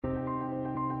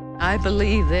I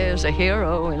believe there's a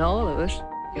hero in all of us.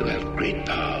 You have great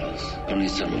powers, only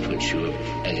some of which you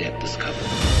have as yet discovered.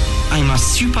 I'm a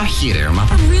superhero,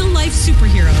 A real-life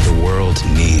superhero. The world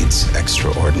needs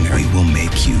extraordinary. We will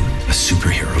make you a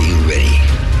superhero. Are you ready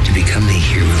to become a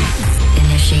hero?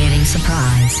 Initiating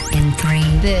surprise in 3.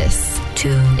 This 2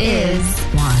 is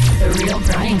 1. The Real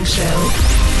Brian Show.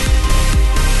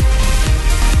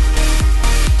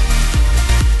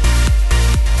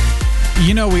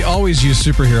 You know, we always use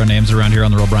superhero names around here on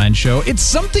The Real Brian Show. It's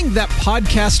something that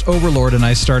Podcast Overlord and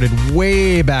I started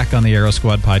way back on the Aero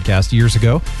Squad podcast years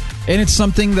ago. And it's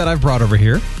something that I've brought over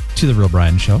here to The Real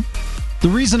Brian Show. The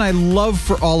reason I love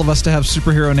for all of us to have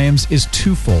superhero names is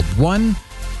twofold. One,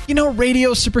 you know,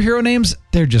 radio superhero names,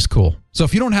 they're just cool. So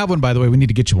if you don't have one, by the way, we need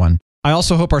to get you one. I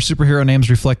also hope our superhero names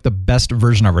reflect the best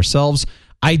version of ourselves.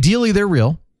 Ideally, they're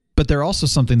real, but they're also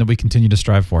something that we continue to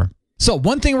strive for. So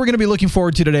one thing we're going to be looking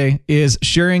forward to today is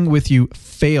sharing with you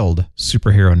failed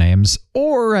superhero names,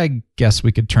 or I guess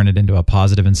we could turn it into a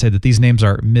positive and say that these names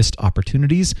are missed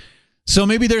opportunities. So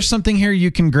maybe there's something here you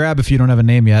can grab if you don't have a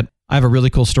name yet. I have a really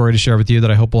cool story to share with you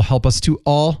that I hope will help us to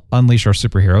all unleash our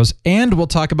superheroes. And we'll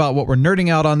talk about what we're nerding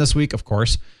out on this week, of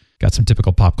course. Got some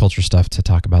typical pop culture stuff to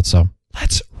talk about, so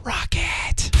let's rock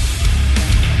it.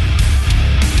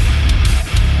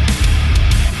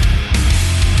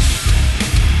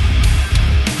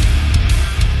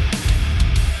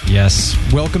 Yes.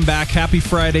 Welcome back. Happy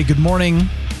Friday. Good morning.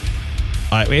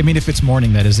 I mean, if it's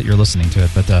morning, that is that you're listening to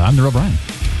it. But I'm the Real Brian.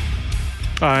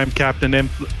 I'm Captain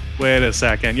Wait a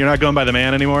second. You're not going by the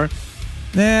man anymore?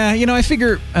 Nah, you know, I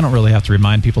figure I don't really have to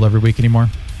remind people every week anymore.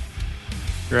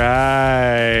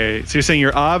 Right. So you're saying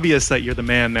you're obvious that you're the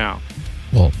man now?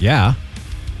 Well, yeah.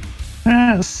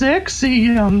 Sexy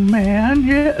young man,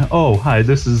 yeah. Oh, hi,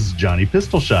 this is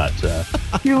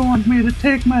JonnyPistolShot. You want me to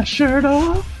take my shirt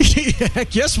off?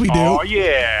 Heck, yes, we do. Oh,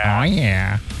 yeah. Oh,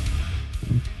 yeah.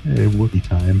 Hey, Wookie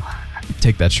time.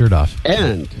 Take that shirt off.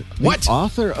 And the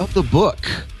author of the book,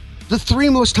 The 3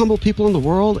 Most Humble People in the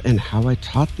World and How I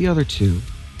Taught the Other 2,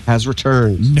 has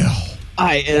returned. No.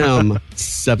 I am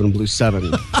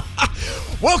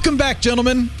SevenBlueSeven. Welcome back,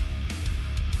 gentlemen.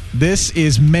 This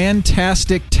is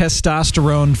Mantastic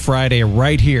Testosterone Friday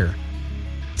right here.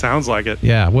 Sounds like it.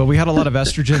 Yeah, well, we had a lot of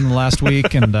estrogen last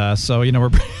week, and so, you know, we're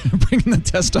bringing the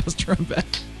testosterone back.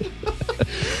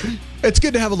 It's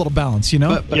good to have a little balance, you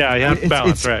know? But yeah, you have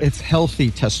balance, right? It's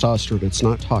healthy testosterone. It's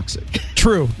not toxic.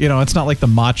 True. You know, it's not like the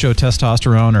macho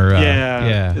testosterone or...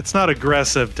 yeah. It's not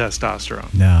aggressive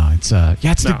testosterone. No, it's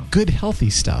the good,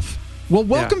 healthy stuff. Well,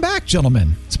 welcome back,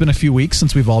 gentlemen. It's been a few weeks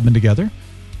since we've all been together.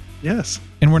 Yes.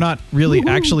 And we're not really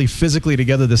actually physically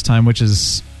together this time, which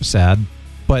is sad.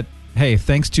 But hey,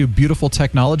 thanks to beautiful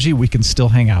technology, we can still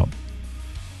hang out.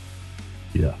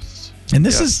 Yes. And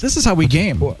this is how we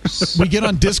game. We get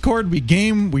on Discord, we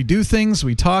game, we do things,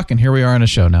 we talk, and here we are on a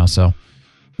show now. So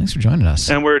thanks for joining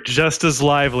us. And we're just as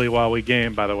lively while we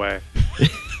game, by the way.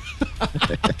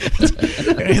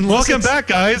 Welcome back,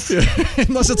 guys.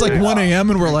 Unless it's like 1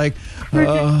 a.m. and we're like,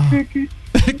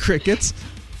 crickets.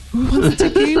 Who wants to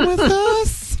game with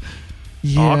us?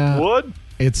 Yeah. Awkward.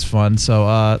 It's fun.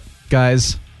 So,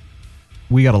 guys,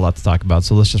 we got a lot to talk about,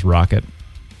 so let's just rock it.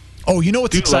 Oh, you know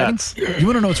what's exciting? You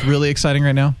want to know what's really exciting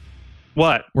right now?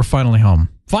 What? We're finally home.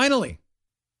 Finally!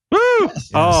 Woo!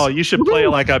 Yes. Oh, you should play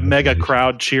like a mega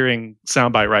crowd cheering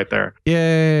soundbite right there.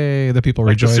 Yay! The people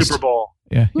like rejoiced. The Super Bowl.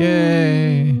 Yeah.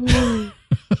 Yay!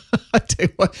 I tell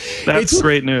you what, that's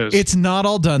great news. It's not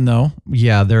all done though.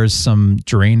 Yeah, there's some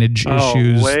drainage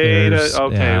issues. Way to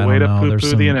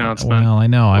poo-poo the announcement. Well, I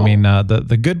know. I mean,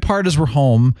 the good part is we're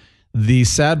home. The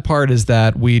sad part is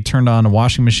that we turned on a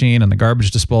washing machine and the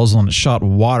garbage disposal, and it shot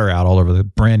water out all over the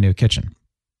brand new kitchen.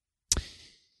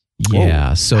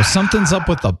 Yeah, so something's up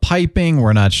with the piping.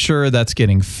 We're not sure. That's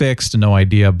getting fixed. No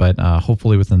idea, but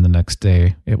hopefully within the next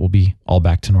day, it will be all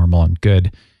back to normal and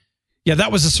good. Yeah,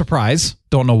 that was a surprise.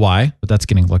 Don't know why, but that's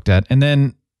getting looked at. And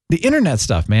then the internet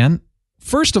stuff, man.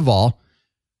 First of all,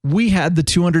 we had the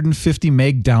 250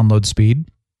 meg download speed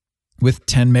with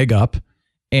 10 meg up.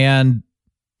 And,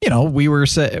 you know, we were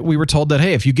told that,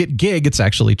 hey, if you get gig, it's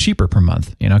actually cheaper per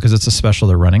month, you know, because it's a special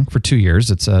they're running for 2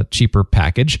 years. It's a cheaper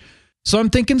package. So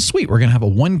I'm thinking, sweet, we're going to have a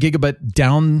 1 gigabit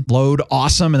download.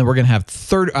 Awesome. And then we're going to have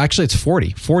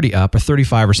 40 up or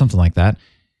 35 or something like that.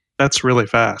 That's really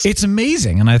fast. It's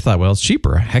amazing. And I thought, well, it's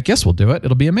cheaper. Heck yes, we'll do it.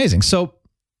 It'll be amazing. So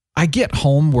I get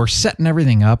home, we're setting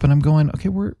everything up, and I'm going, okay,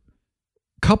 a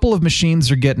couple of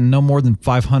machines are getting no more than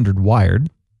 500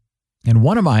 wired. And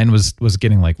one of mine was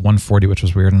getting like 140, which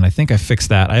was weird. And I think I fixed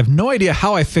that. I have no idea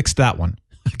how I fixed that one.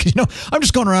 Because, you know, I'm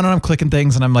just going around and I'm clicking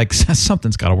things and I'm like,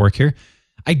 something's got to work here.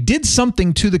 I did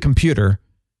something to the computer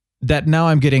that now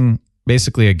I'm getting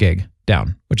basically a gig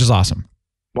down, which is awesome.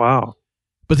 Wow.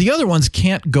 But the other ones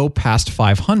can't go past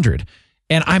 500.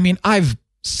 And I mean, I've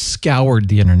scoured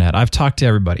the internet. I've talked to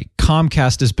everybody.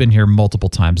 Comcast has been here multiple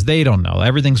times. They don't know.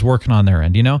 Everything's working on their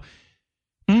end, you know?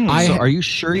 So are you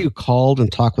sure you called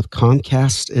and talked with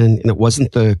Comcast and it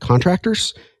wasn't the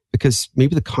contractors? Because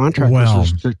maybe the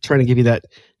contractors are trying to give you that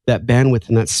bandwidth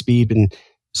and that speed, and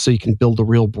so you can build a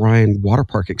real Bryan water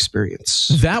park experience.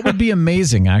 That would be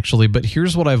amazing, actually. But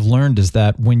here's what I've learned is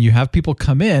that when you have people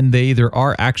come in, they either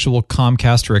are actual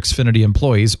Comcast or Xfinity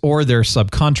employees or they're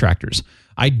subcontractors.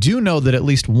 I do know that at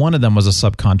least one of them was a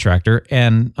subcontractor,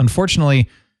 and unfortunately,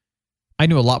 I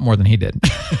knew a lot more than he did.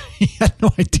 He had no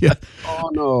idea.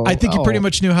 Oh, no. I think he pretty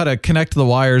much knew how to connect the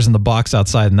wires in the box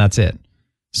outside, and that's it.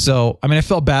 So, I mean, I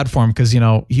felt bad for him because, you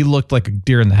know, he looked like a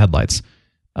deer in the headlights.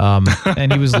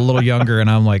 And he was a little younger, and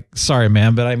I'm like, sorry,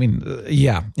 man. But I mean,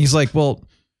 yeah. He's like, well,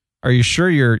 are you sure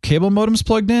your cable modem's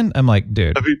plugged in? I'm like,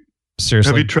 dude,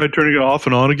 seriously. Have you tried turning it off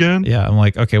and on again? Yeah. I'm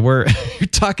like, okay, you're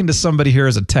talking to somebody here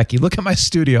as a techie. Look at my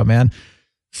studio, man.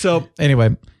 So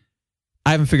anyway,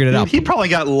 I haven't figured it out. He probably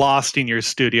got lost in your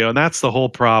studio, and that's the whole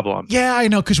problem. Yeah, I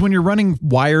know. Because when you're running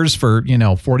wires for,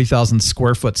 40,000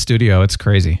 square foot studio, it's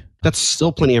crazy. That's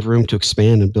still plenty of room to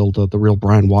expand and build the real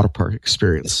Bryan water park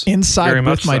experience. Inside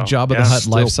with my Jabba the Hutt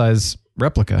life-size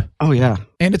replica. Oh, yeah.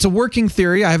 And it's a working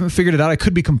theory. I haven't figured it out. I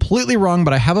could be completely wrong,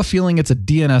 but I have a feeling it's a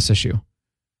DNS issue.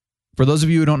 For those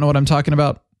of you who don't know what I'm talking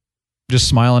about, just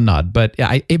smile and nod. But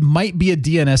it might be a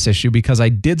DNS issue because I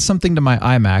did something to my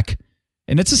iMac,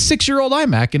 and it's a 6-year-old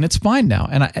iMac, and it's fine now.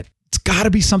 And it's got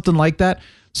to be something like that.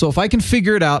 So if I can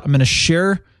figure it out, I'm going to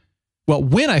share... Well,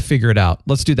 when I figure it out,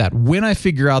 let's do that. When I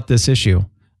figure out this issue,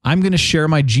 I'm going to share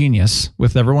my genius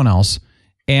with everyone else.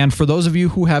 And for those of you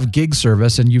who have gig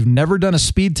service and you've never done a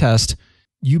speed test,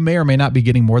 you may or may not be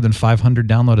getting more than 500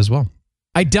 download as well.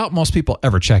 I doubt most people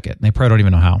ever check it. They probably don't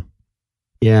even know how.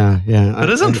 Yeah. But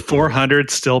isn't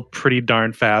 400 still pretty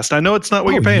darn fast? I know it's not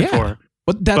what you're paying for.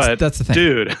 But that's the thing.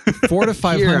 Dude. 400 to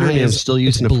 500 is still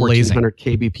using blazing. a 1400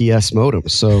 kbps modem.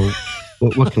 So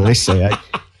what can I say?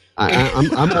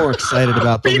 I'm more excited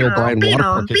about the real Bryan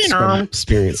water park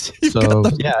experience. So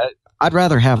yeah, I'd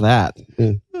rather have that.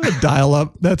 Dial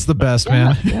up. That's the best,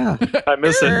 man. Yeah. I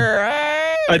miss it.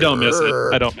 I don't miss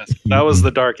it. That was the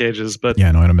dark ages, but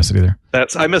yeah, no, I don't miss it either.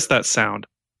 I miss that sound.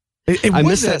 I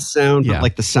miss that sound, but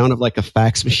like the sound of like a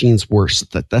fax machine's worse.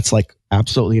 That's like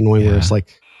absolutely annoying. Where it's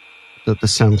like the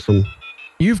sound from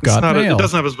you've got mail. It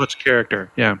doesn't have as much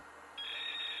character. Yeah.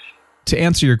 To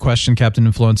answer your question, Captain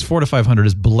Influence, 400 to 500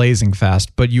 is blazing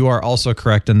fast, but you are also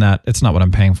correct in that it's not what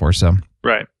I'm paying for. So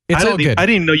right, it's all good. I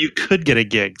didn't know you could get a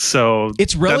gig, so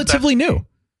it's relatively new.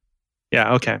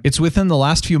 Yeah, okay. It's within the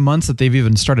last few months that they've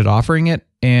even started offering it,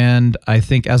 and I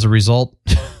think as a result,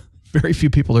 very few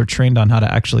people are trained on how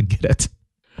to actually get it.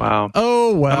 Wow.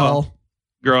 Oh well,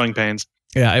 growing pains.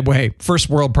 Yeah. Hey, first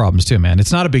world problems too, man.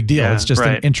 It's not a big deal. Yeah, it's just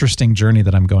an interesting journey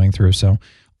that I'm going through. So.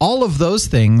 All of those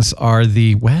things are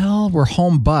we're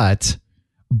home, but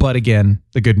again,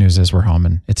 the good news is we're home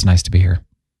and it's nice to be here.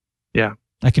 Yeah.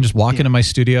 I can just walk into my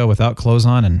studio without clothes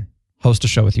on and host a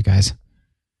show with you guys.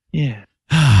 Yeah.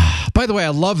 By the way, I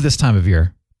love this time of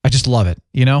year. I just love it.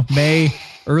 May,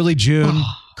 early June,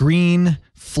 green,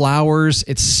 flowers.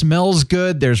 It smells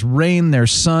good. There's rain,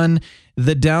 there's sun.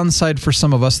 The downside for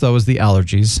some of us, though, is the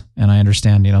allergies. And I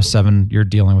understand, Seven, you're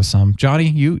dealing with some. Johnny,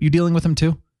 you dealing with them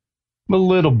too? A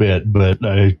little bit, but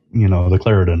the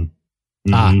Claritin.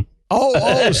 Mm-hmm.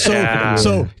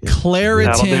 So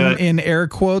Claritin in air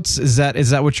quotes. Is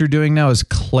that what you're doing now? Is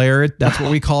Clarit? That's what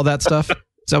we call that stuff?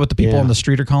 Is that what the people on the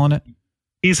street are calling it?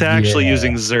 He's actually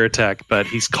using Zyrtec, but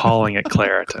he's calling it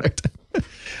Claritin.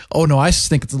 Oh no, I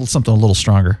think it's something a little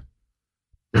stronger.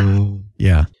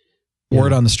 Yeah.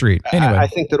 Word on the street. Anyway, I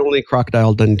think that only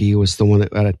Crocodile Dundee was the one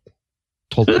that I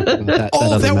told people that.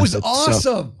 That was awesome.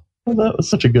 So. Oh, that was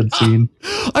such a good scene.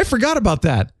 I forgot about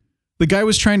that. The guy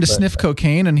was trying to sniff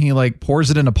cocaine and he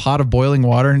pours it in a pot of boiling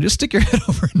water and just stick your head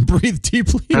over and breathe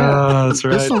deeply. That's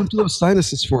right. This will do those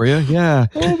sinuses for you. Yeah.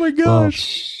 Oh my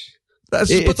gosh.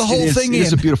 Put the whole thing in.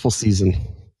 It's a beautiful season.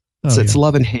 It's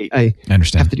love and hate. I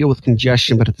understand. Have to deal with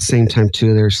congestion, but at the same time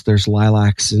too, there's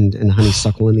lilacs and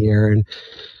honeysuckle in the air, and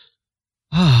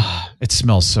it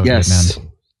smells so good, man.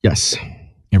 Yes.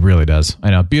 It really does.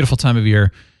 I know. Beautiful time of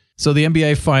year. So the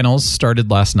NBA Finals started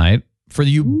last night. For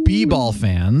you B-ball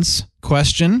fans,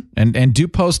 question, and do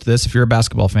post this if you're a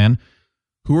basketball fan.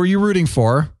 Who are you rooting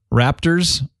for?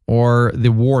 Raptors or the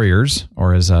Warriors?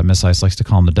 Or as Miss Ice likes to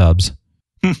call them, the Dubs.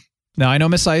 Now, I know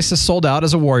Miss Ice is sold out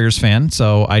as a Warriors fan,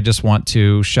 so I just want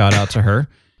to shout out to her.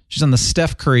 She's on the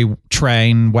Steph Curry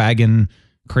train, wagon,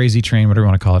 crazy train, whatever you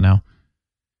want to call it now.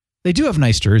 They do have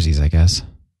nice jerseys, I guess.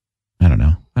 I don't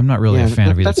know. I'm not really a fan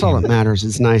of either. That's all that matters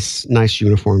is nice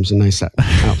uniforms and nice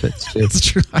outfits. That's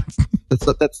true.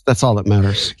 That's all that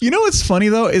matters. You know what's funny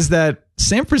though is that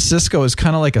San Francisco is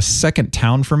kind of like a second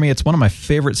town for me. It's one of my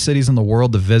favorite cities in the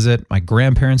world to visit. My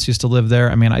grandparents used to live there.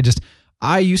 I mean,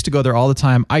 I used to go there all the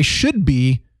time. I should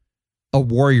be a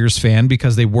Warriors fan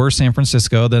because they were San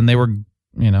Francisco, then they were,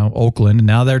 Oakland, and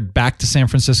now they're back to San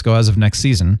Francisco as of next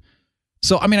season.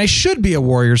 So, I mean, I should be a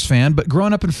Warriors fan, but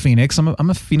growing up in Phoenix, I'm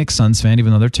a Phoenix Suns fan,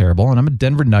 even though they're terrible. And I'm a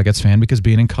Denver Nuggets fan because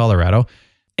being in Colorado.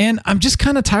 And I'm just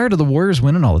kind of tired of the Warriors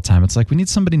winning all the time. It's like, we need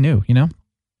somebody new,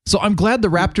 So I'm glad the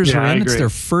Raptors are in. It's their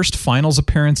first finals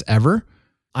appearance ever.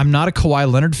 I'm not a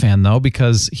Kawhi Leonard fan, though,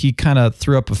 because he kind of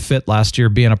threw up a fit last year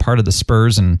being a part of the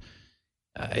Spurs. And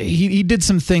he did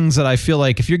some things that I feel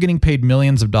like if you're getting paid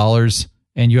millions of dollars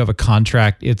and you have a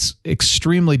contract, it's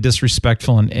extremely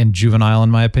disrespectful and juvenile,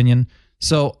 in my opinion.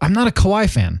 So I'm not a Kawhi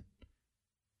fan,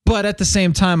 but at the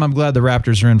same time, I'm glad the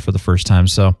Raptors are in for the first time.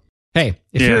 So, hey,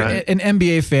 if you're an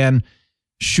NBA fan,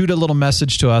 shoot a little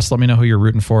message to us. Let me know who you're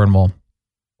rooting for, and we'll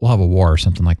have a war or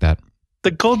something like that.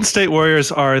 The Golden State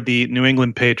Warriors are the New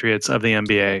England Patriots of the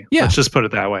NBA. Yeah. Let's just put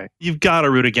it that way. You've got to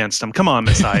root against them. Come on,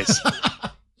 Miss Ice.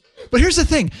 But here's the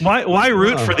thing. Why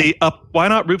root for the why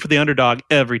not root for the underdog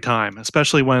every time,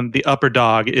 especially when the upper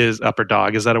dog, is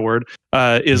that a word?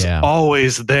 Is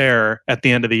always there at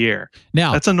the end of the year.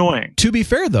 Now, that's annoying. To be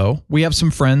fair though, we have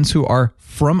some friends who are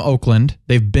from Oakland.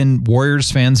 They've been Warriors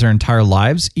fans their entire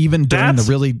lives, even during the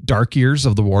really dark years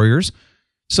of the Warriors.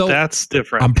 So that's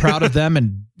different. I'm proud of them,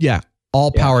 and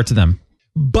all power to them.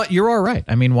 But you're all right.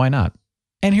 I mean, why not?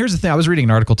 And here's the thing. I was reading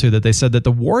an article too that they said that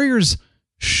the Warriors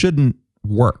shouldn't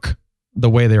work the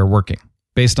way they're working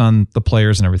based on the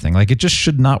players and everything. Like, it just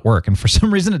should not work. And for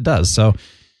some reason it does. So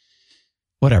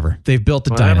whatever. They've built a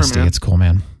dynasty. Man. It's cool,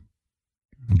 man.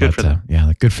 Good for them. Yeah,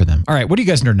 good for them. All right. What are you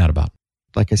guys nerding out about?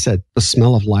 Like I said, the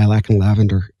smell of lilac and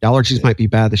lavender. Allergies might be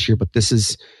bad this year, but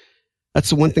that's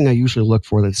the one thing I usually look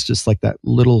for. That's just like that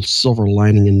little silver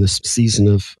lining in this season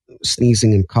of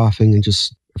sneezing and coughing and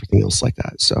just everything else like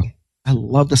that. So I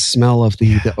love the smell of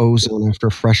the ozone after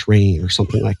fresh rain or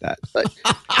something like that. But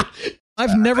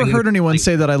I've never heard anyone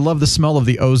say that I love the smell of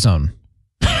the ozone.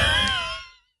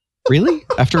 Really?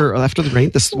 After the rain?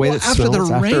 This way it after smells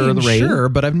the rain, after the rain? Sure,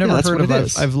 but I've never heard of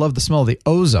it. I've loved the smell of the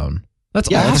ozone.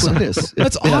 That's awesome. That's what it is.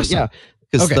 That's awesome. Yeah.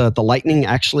 Because the lightning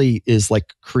actually is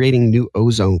like creating new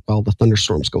ozone while the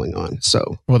thunderstorm's going on.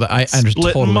 So, I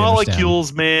split totally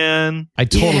molecules, understand. Man. I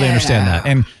totally understand that.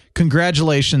 And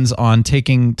congratulations on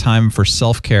taking time for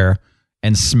self-care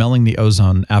and smelling the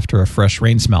ozone after a fresh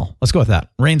rain smell. Let's go with that.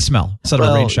 Rain smell instead of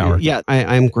a rain shower. Yeah,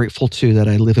 I'm grateful too that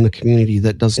I live in a community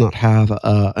that does not have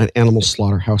an animal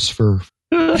slaughterhouse for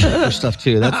stuff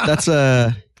too. That's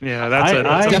a... Yeah, I do,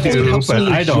 but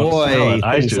I don't smell it.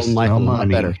 I just smell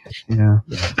money. Better. Yeah.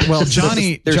 Well,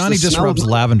 Johnny just rubs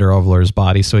lavender over his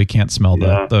body so he can't smell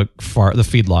the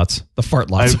feedlots, the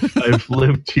fart lots. I've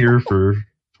lived here for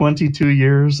 22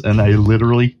 years, and I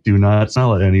literally do not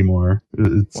smell it anymore.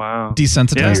 It's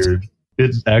desensitized. Weird.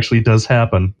 It actually does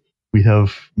happen. We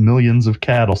have millions of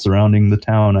cattle surrounding the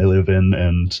town I live in,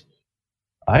 and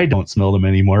I don't smell them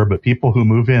anymore, but people who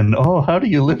move in, how do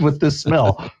you live with this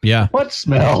smell? Yeah. What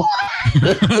smell?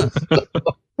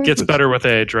 Gets better with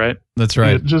age, right? That's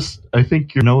right. I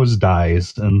think your nose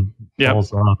dies and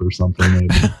falls off or something,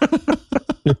 maybe.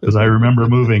 Because I remember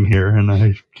moving here and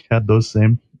I had those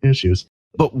same issues.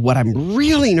 But what I'm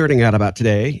really nerding out about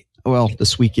today,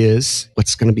 this week, is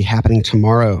what's going to be happening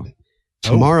tomorrow.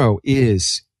 Tomorrow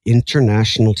is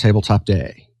International Tabletop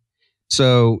Day.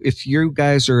 So if you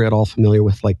guys are at all familiar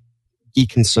with like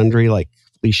Geek and Sundry, like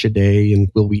Felicia Day and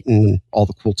Will Wheaton and all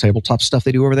the cool tabletop stuff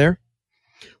they do over there,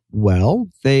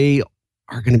 they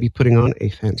are going to be putting on a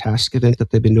fantastic event that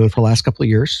they've been doing for the last couple of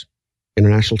years,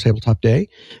 International Tabletop Day.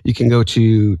 You can go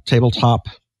to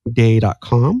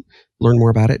tabletopday.com, learn more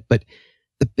about it. But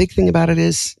the big thing about it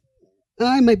is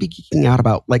I might be geeking out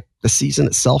about like the season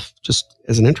itself just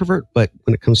as an introvert, but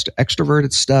when it comes to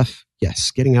extroverted stuff, yes,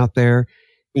 getting out there,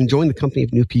 enjoying the company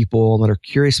of new people that are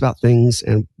curious about things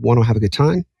and want to have a good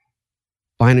time,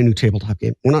 buying a new tabletop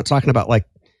game. We're not talking about like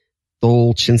the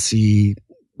old chintzy,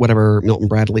 whatever, Milton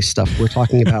Bradley stuff. We're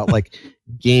talking about like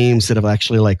games that have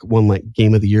actually like won like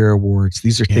Game of the Year awards.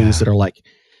 These are things that are like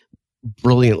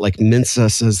brilliant, like Mensa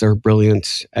says they're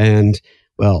brilliant. And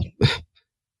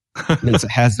Mensa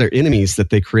has their enemies that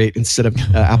they create instead of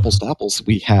apples to apples.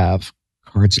 We have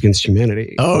Cards Against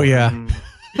Humanity. Oh, yeah.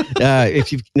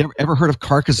 If you've never ever heard of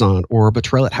Carcassonne or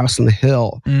Betrayal at House on the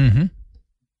Hill,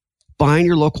 find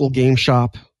your local game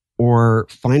shop or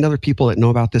find other people that know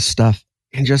about this stuff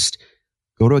and just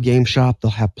go to a game shop.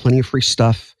 They'll have plenty of free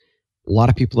stuff. A lot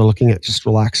of people are looking at just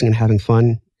relaxing and having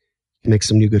fun, make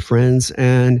some new good friends.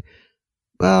 And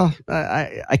well,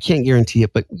 I can't guarantee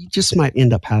it, but you just might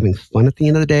end up having fun at the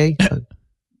end of the day.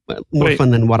 More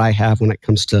fun than what I have when it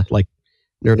comes to like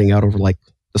nerding out over like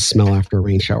the smell after a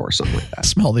rain shower or something like that.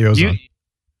 Smell the ozone.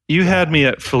 You had me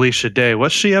at Felicia Day.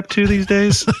 What's she up to these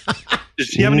days? Does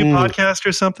she have a new podcast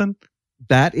or something?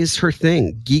 That is her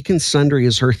thing. Geek and Sundry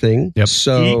is her thing. Yep.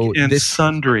 So Geek and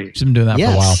Sundry. She's been doing that for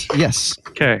a while. Yes.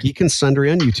 Okay. Geek and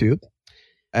Sundry on YouTube.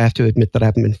 I have to admit that I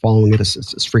haven't been following it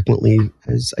as frequently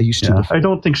as I used to. Before. I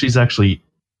don't think she's actually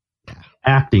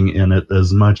acting in it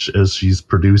as much as she's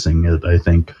producing it, I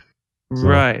think. So.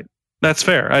 Right. That's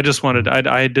fair. I just wanted,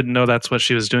 I didn't know that's what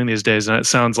she was doing these days, and it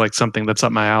sounds like something that's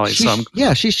up my alley.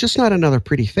 She's just not another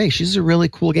pretty face. She's a really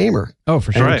cool gamer. Oh,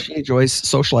 for sure. And she enjoys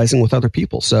socializing with other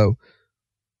people. So,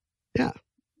 yeah.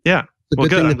 Yeah. Well,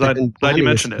 good. I'm glad you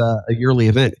mentioned it. A yearly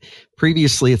event.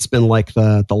 Previously, it's been like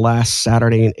the last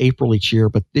Saturday in April each year,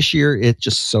 but this year it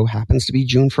just so happens to be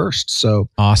June 1st. So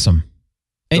awesome.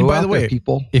 And by the way,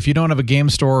 people, if you don't have a game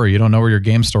store or you don't know where your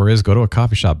game store is, go to a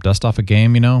coffee shop, dust off a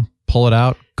game, pull it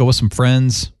out, go with some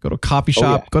friends, go to a coffee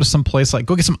shop, go to some place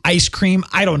go get some ice cream.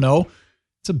 I don't know.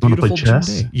 It's a beautiful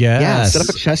day. Yeah. Set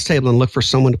up a chess table and look for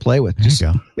someone to play with. Just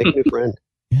make a new friend.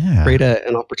 Yeah. Create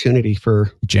an opportunity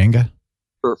for Jenga.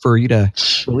 For you to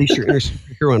release your inner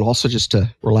superhero and also just to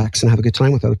relax and have a good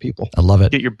time with other people. I love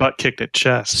it. Get your butt kicked at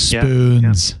chess.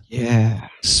 Spoons. Yeah.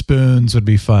 Spoons would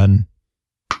be fun.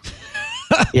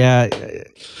 Yeah.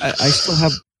 I still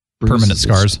have permanent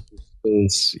scars.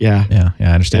 Spoons. Yeah. Yeah. I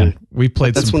understand. We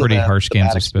played some pretty harsh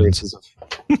games of spoons.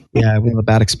 One of the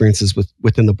bad experiences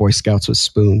within the Boy Scouts was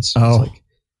spoons. Oh.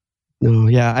 No.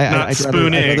 Yeah. Not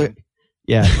spooning.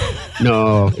 Yeah.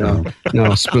 No,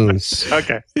 spoons.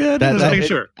 Okay. Yeah, making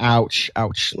sure. Ouch.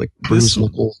 Like bruised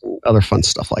knuckles and other fun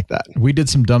stuff like that. We did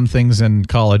some dumb things in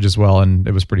college as well, and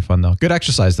it was pretty fun, though. Good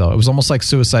exercise, though. It was almost like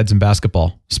suicides in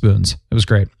basketball. Spoons. It was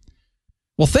great.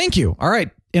 Well, thank you. All right.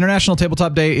 International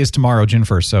Tabletop Day is tomorrow, June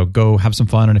 1st, so go have some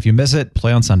fun, and if you miss it,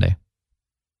 play on Sunday.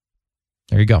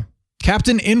 There you go.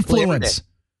 Captain Influence.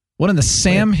 What in the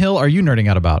Sam Hill are you nerding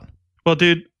out about? Well,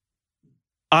 dude,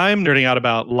 I'm nerding out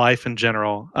about life in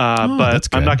general, but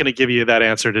I'm not going to give you that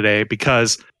answer today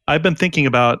because I've been thinking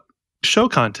about show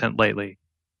content lately,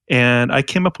 and I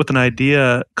came up with an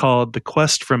idea called The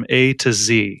Quest from A to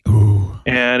Z. Ooh.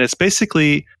 And it's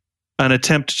basically an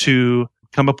attempt to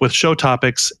come up with show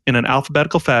topics in an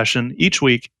alphabetical fashion each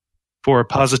week for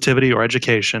positivity or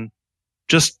education,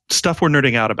 just stuff we're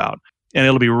nerding out about. And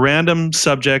it'll be random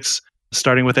subjects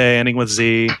starting with A, ending with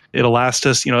Z. It'll last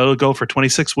us, it'll go for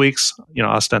 26 weeks,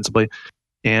 ostensibly.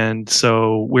 And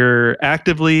so we're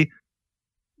actively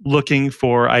looking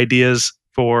for ideas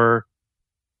for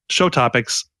show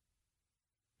topics.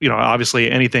 Obviously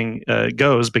anything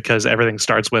goes because everything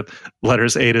starts with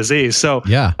letters A to Z. So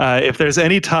if there's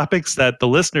any topics that the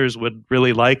listeners would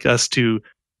really like us to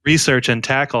research and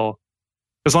tackle,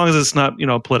 as long as it's not,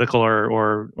 political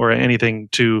or anything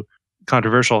too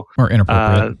controversial or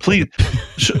inappropriate, please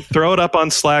throw it up on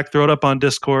Slack, throw it up on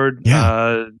Discord,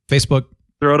 Facebook,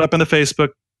 throw it up in the Facebook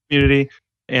community,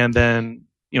 and then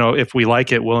if we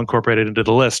like it, we'll incorporate it into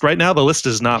the list. Right now, the list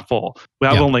is not full.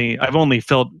 Brian and I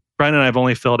have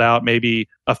only filled out maybe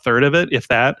a third of it, if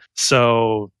that.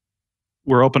 So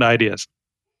we're open to ideas.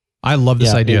 I love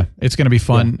this idea. It's going to be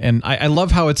fun, and I love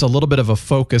how it's a little bit of a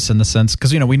focus in the sense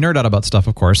because we nerd out about stuff,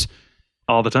 of course,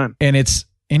 all the time, and it's.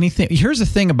 Anything. Here's the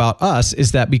thing about us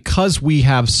is that because we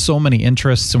have so many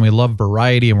interests and we love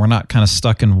variety and we're not kind of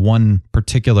stuck in one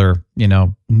particular,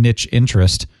 niche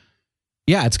interest.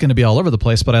 Yeah, it's going to be all over the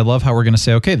place, but I love how we're going to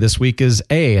say, okay, this week is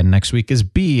A and next week is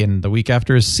B and the week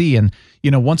after is C. And,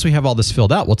 once we have all this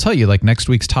filled out, we'll tell you like next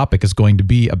week's topic is going to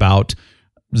be about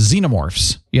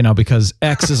xenomorphs, because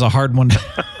X is a hard one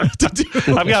to do.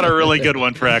 I've got a really good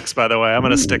one for X, by the way. I'm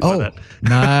going to stick with it.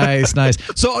 Nice.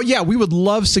 So we would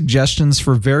love suggestions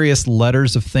for various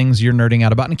letters of things you're nerding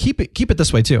out about, and keep it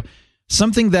this way too.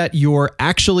 Something that you're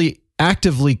actually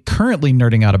actively currently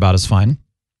nerding out about is fine,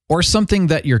 or something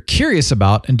that you're curious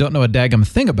about and don't know a daggum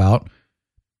thing about.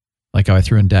 Like how I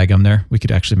threw in daggum there. We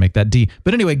could actually make that D.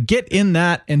 But anyway, get in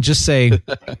that and just say,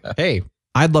 hey,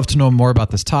 I'd love to know more about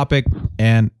this topic,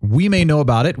 and we may know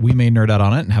about it. We may nerd out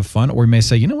on it and have fun, or we may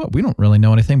say, you know what, we don't really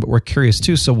know anything, but we're curious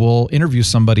too. So we'll interview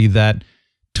somebody that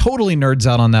totally nerds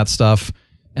out on that stuff,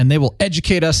 and they will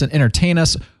educate us and entertain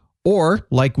us. Or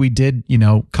like we did,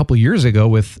 a couple years ago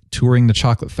with touring the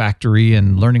chocolate factory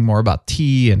and learning more about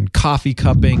tea and coffee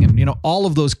cupping and, all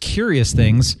of those curious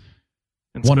things.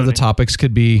 And one of the topics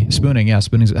could be spooning. Yeah,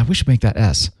 spooning. We should make that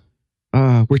S.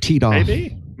 We're teed off.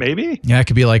 Maybe. Yeah, it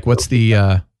could be like, what's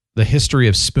the history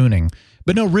of spooning?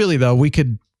 But no, really though, we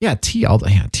could teed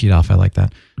off. I like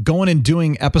that. Going and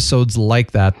doing episodes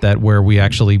like that where we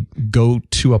actually go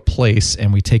to a place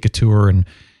and we take a tour. And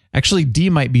actually, D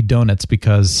might be donuts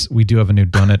because we do have a new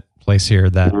donut place here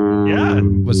that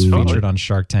was featured on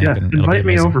Shark Tank. Yeah, and invite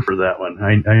me over for that one.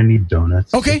 I need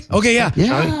donuts. Okay, yeah.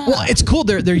 Well, it's cool.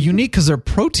 They're unique because they're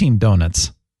protein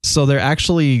donuts. So they're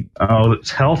actually... Oh, it's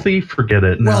healthy? Forget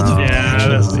it. No.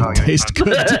 Well, they taste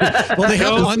good. Well, they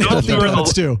have unhealthy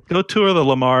donuts too. Go tour the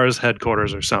Lamar's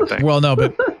headquarters or something. Well, no,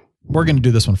 but we're going to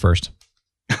do this one first.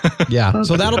 Yeah,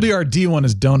 so that'll be our D one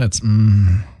is donuts.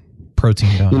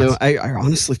 Protein donuts. I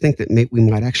honestly think that we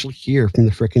might actually hear from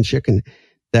the frickin' chicken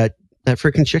that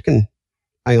frickin' chicken.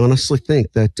 I honestly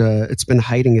think that it's been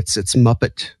hiding its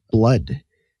Muppet blood.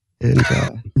 And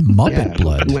Muppet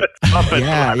blood. Muppet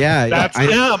blood. Yeah. That's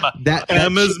M.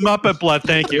 M is Muppet blood.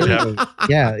 Thank you, Jeff.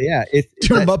 Yeah.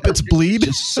 Your Muppets bleed?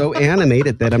 Just so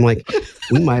animated that I'm like,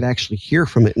 we might actually hear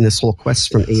from it in this whole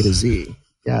quest from A to Z.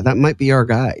 Yeah, that might be our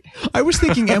guide. I was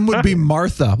thinking M would be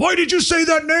Martha. Why did you say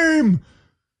that name?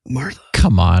 Martha.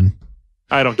 Come on.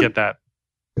 I don't get that.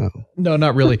 No,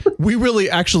 not really. We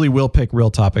really actually will pick real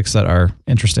topics that are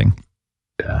interesting.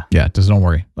 Yeah. Just don't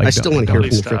worry. I still want to hear from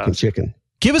the freaking chicken.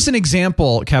 Give us an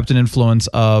example, Captain Influence,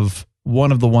 of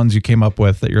one of the ones you came up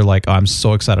with that you're like, I'm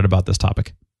so excited about this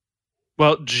topic.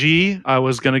 Well, G, I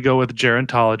was going to go with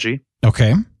gerontology.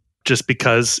 Okay. Just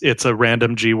because it's a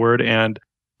random G word, and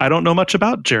I don't know much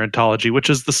about gerontology, which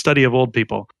is the study of old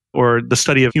people or the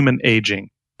study of human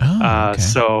aging. Oh, okay.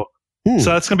 So that's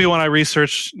going to be one I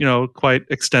researched, quite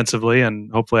extensively,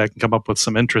 and hopefully I can come up with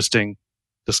some interesting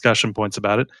discussion points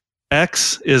about it.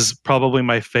 X is probably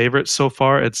my favorite so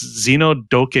far. It's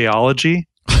xenodokeology.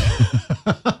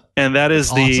 And that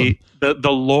is awesome.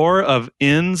 the lore of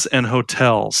inns and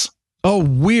hotels. Oh,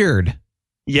 weird.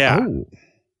 Yeah.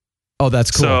 Oh,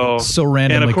 that's cool. So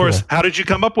randomly. And of course, cool. How did you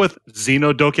come up with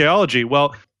xenodokeology?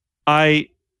 Well, I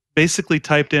basically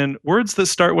typed in words that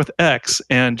start with X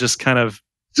and just kind of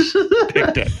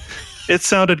picked it. It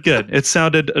sounded good. It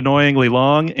sounded annoyingly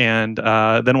long. And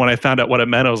then when I found out what it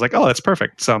meant, I was like, oh, that's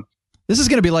perfect. So this is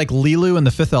going to be like Lilu in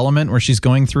The Fifth Element, where she's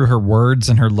going through her words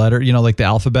and her letter, like the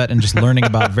alphabet, and just learning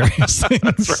about various things.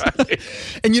 That's right.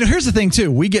 And here's the thing too.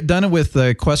 We get done with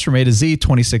the quest from A to Z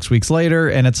 26 weeks later,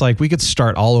 and it's like we could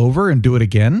start all over and do it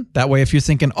again. That way, if you're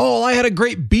thinking, oh, I had a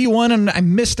great B1 and I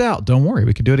missed out, don't worry.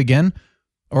 We could do it again,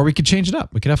 or we could change it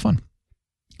up. We could have fun.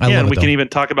 And we can even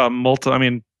talk about I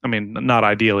mean, not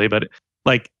ideally, but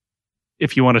like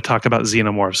if you want to talk about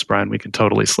xenomorphs, Brian, we can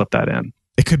totally slip that in.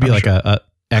 It could be like a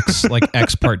X, like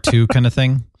X part 2 kind of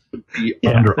thing.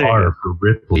 Under R for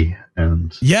Ripley,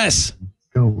 and yes,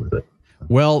 go with it.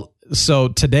 Well, so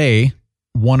today,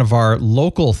 one of our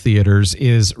local theaters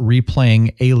is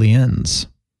replaying Aliens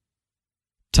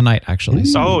tonight. Actually,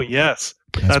 so, oh yes,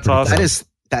 that's awesome.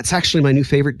 That's actually my new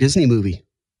favorite Disney movie.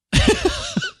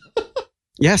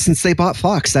 Yeah, since they bought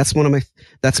Fox, that's my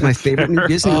favorite new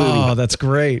Disney movie. Oh, that's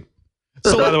great.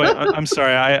 So, by the way, I'm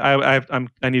sorry.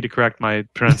 I need to correct my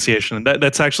pronunciation.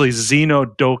 That's actually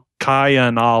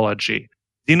xenodokaianology.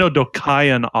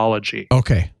 Xenodokaianology.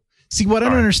 Okay. See, what I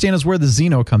don't understand is where the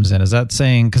xeno comes in. Is that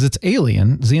saying because it's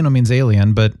alien? Xeno means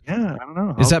alien, but yeah, I don't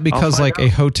know. Is that because like a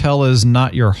hotel is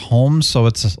not your home, so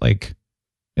it's like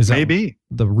is that maybe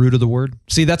the root of the word?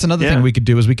 See, that's another thing we could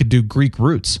do is we could do Greek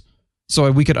roots, so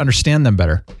we could understand them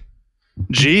better.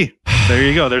 G. There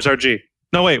you go. There's our G.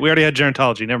 No, wait. We already had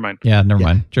gerontology. Never mind. Yeah, never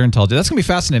mind. Gerontology. That's going to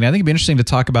be fascinating. I think it'd be interesting to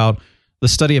talk about the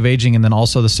study of aging and then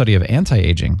also the study of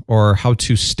anti-aging or how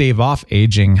to stave off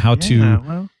aging, how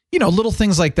to, little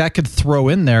things like that could throw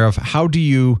in there of how do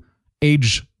you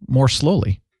age more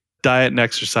slowly. Diet and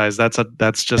exercise. That's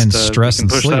just and stress and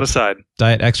push sleep. That aside.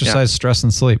 Diet, exercise, stress,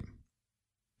 and sleep.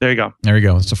 There you go. There you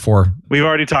go. It's a 4. We've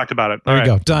already talked about it. There you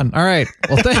go. Done. All right.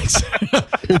 Well, thanks.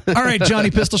 All right,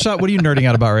 Johnny Pistolshot, what are you nerding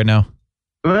out about right now?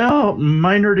 Well,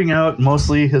 my nerding out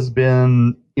mostly has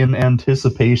been in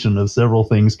anticipation of several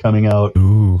things coming out.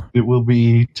 Ooh. It will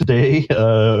be today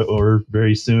or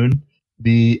very soon.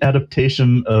 The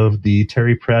adaptation of the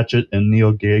Terry Pratchett and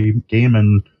Neil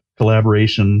Gaiman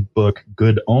collaboration book,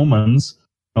 Good Omens,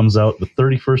 comes out the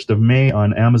 31st of May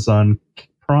on Amazon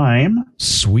Prime.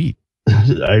 Sweet.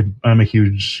 I'm a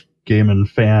huge Gaiman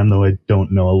fan, though I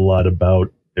don't know a lot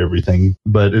about everything,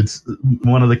 but it's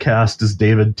one of the cast is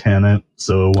David Tennant,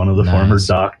 so one of the former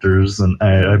doctors, and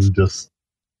I'm just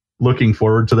looking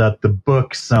forward to that. The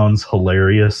book sounds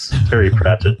hilarious. Terry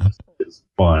Pratchett is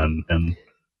fun, and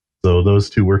so those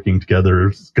two working together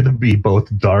is going to be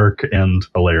both dark and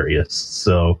hilarious.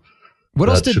 So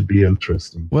That should be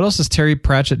interesting. What else has Terry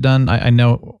Pratchett done? I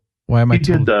know. Why am I? He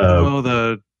did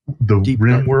the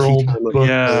RimWorld book.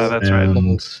 Yeah, that's right.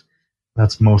 And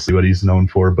that's mostly what he's known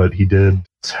for, but he did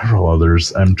several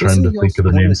others. I'm trying to think of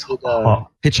the names.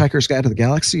 Hitchhiker's Guide to the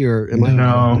Galaxy, or am I?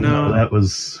 No, that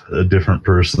was a different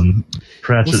person.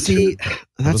 Pratchett. Well, see,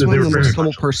 that's why I'm the most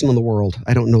humble person in the world.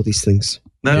 I don't know these things.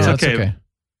 That's okay.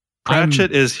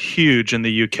 Pratchett is huge in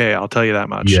the UK. I'll tell you that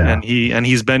much. Yeah. And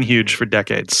he's been huge for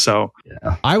decades. So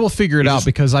I will figure it out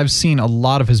because I've seen a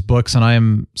lot of his books, and I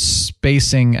am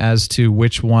spacing as to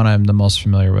which one I'm the most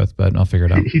familiar with. But I'll figure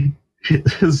it out.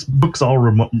 His books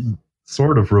all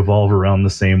sort of revolve around the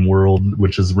same world,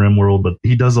 which is RimWorld, but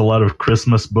he does a lot of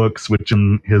Christmas books, which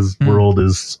in his world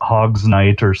is Hog's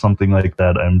Night or something like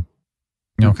that.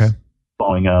 It's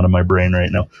falling out of my brain right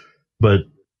now. But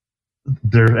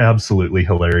they're absolutely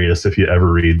hilarious if you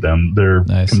ever read them. They're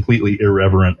completely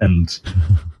irreverent, and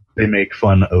they make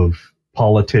fun of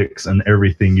politics and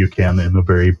everything you can in a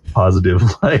very positive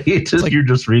light. You're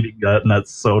just reading that, and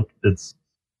it's nice.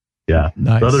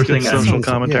 The other thing, social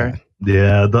commentary.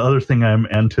 Yeah, the other thing I'm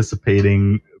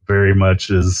anticipating very much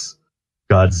is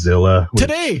Godzilla, which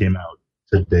came out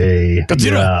today.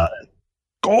 Godzilla.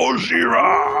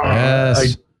 Godzilla.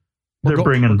 Yes. They're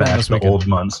bringing back the old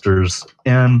monsters,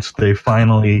 and they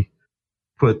finally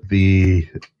put the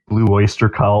Blue Oyster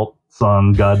Cult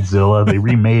song Godzilla. They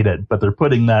remade it, but they're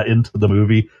putting that into the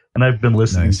movie, and I've been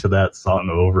listening to that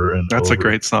song over and That's over a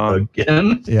great song.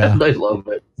 Again. Yeah. And I love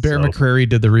it. Bear McCreary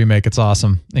did the remake. It's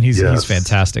awesome, and he's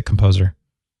fantastic composer.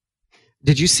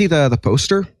 Did you see the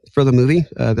poster for the movie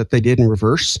that they did in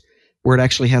reverse, where it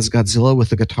actually has Godzilla with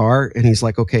the guitar, and he's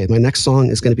like, okay, my next song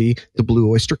is going to be the Blue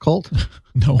Oyster Cult?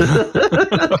 No.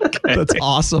 That's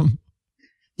awesome.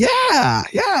 Yeah.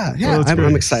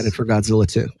 I'm excited for Godzilla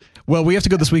too. Well, we have to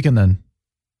go this weekend then.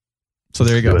 So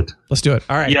there you go. Let's do it.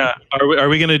 All right. Yeah. Are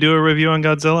we going to do a review on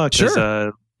Godzilla?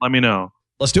 Sure. Let me know.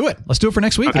 Let's do it. Let's do it for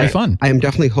next week. It'll be fun. I am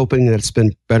definitely hoping that it's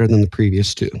been better than the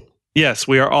previous two. Yes,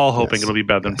 we are all hoping it'll be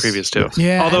better than previous two.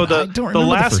 Yeah. Although the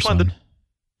last one.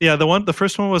 The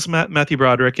first one was Matthew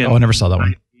Broderick in I never saw that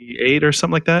one. 98 or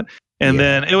something like that. And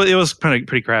then it was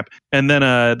pretty crap. And then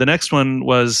the next one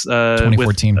was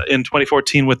 2014. In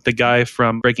 2014 with the guy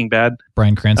from Breaking Bad.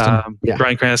 Bryan Cranston.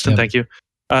 Bryan Cranston, thank you.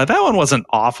 That one wasn't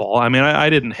awful. I mean, I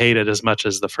didn't hate it as much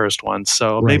as the first one.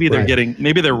 So maybe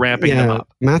they're ramping them up.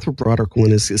 Matthew Broderick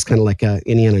one is kind of like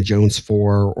Indiana Jones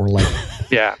 4 or like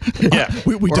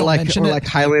we don't mention like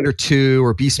Highlander 2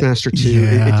 or Beastmaster 2.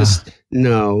 Yeah. It just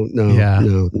no.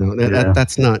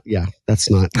 That's not. Yeah, that's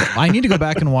not. I need to go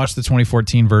back and watch the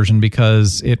 2014 version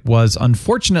because it was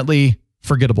unfortunately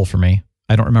forgettable for me.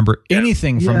 I don't remember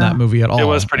anything from that movie at all. It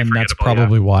was pretty forgettable. That's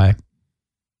probably why.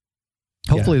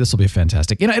 Hopefully this will be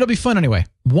fantastic. It'll be fun anyway.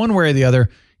 One way or the other,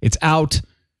 it's out.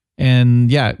 And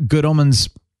Good Omens.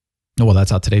 Oh, well,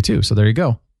 that's out today too. So there you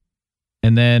go.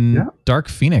 And then Dark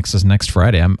Phoenix is next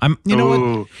Friday. I'm you know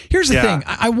what? Here's the thing.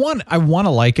 I want to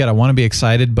like it. I want to be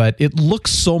excited, but it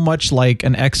looks so much like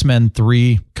an X-Men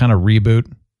 3 kind of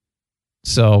reboot.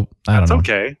 So I don't know. That's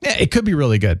okay. Yeah, it could be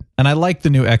really good. And I like the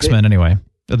new X-Men anyway.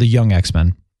 The young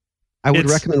X-Men. I would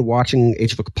recommend watching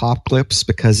Age of Apocalypse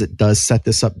because it does set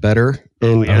this up better.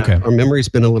 And our memory's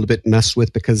been a little bit messed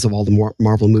with because of all the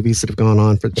Marvel movies that have gone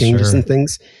on for changes and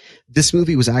things. This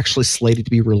movie was actually slated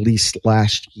to be released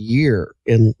last year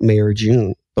in May or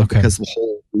June. But because of the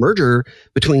whole merger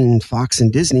between Fox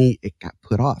and Disney, it got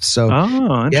put off. So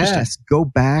go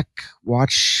back,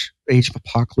 watch Age of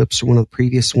Apocalypse or one of the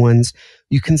previous ones.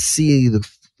 You can see the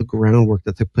groundwork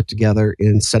that they put together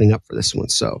in setting up for this one.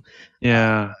 So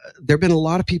there have been a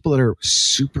lot of people that are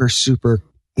super, super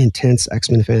intense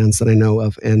X-Men fans that I know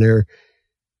of, and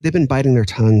they've been biting their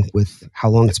tongue with how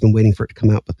long it's been waiting for it to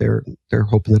come out, but they're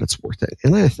hoping that it's worth it.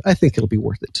 And I think it'll be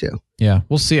worth it too. Yeah,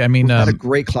 we'll see. I mean, we've got a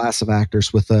great class of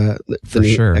actors with the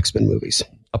new X-Men movies.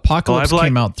 Apocalypse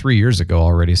came out 3 years ago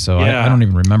already, so I don't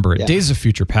even remember it. Days of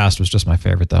Future Past was just my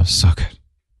favorite, though. So good.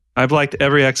 I've liked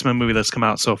every X-Men movie that's come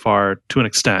out so far to an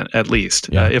extent, at least,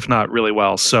 if not really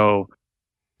well. So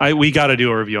we got to do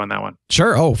a review on that one.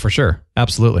 Sure. Oh, for sure.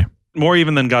 Absolutely. More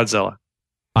even than Godzilla.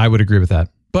 I would agree with that.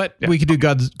 But we could do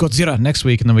Godzilla next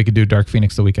week, and then we could do Dark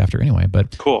Phoenix the week after anyway.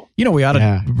 But cool. We ought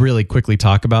to really quickly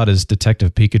talk about is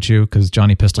Detective Pikachu, because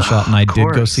JonnyPistolShot and I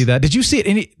did go see that. Did you see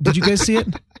it? Did you guys see it?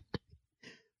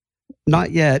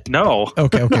 Not yet. No.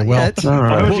 Okay. Well,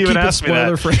 why would you even ask me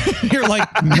that? You're like,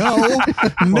 no,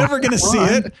 I'm never going to see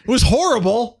it. It was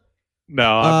horrible.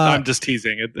 No, I'm just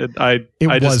teasing. It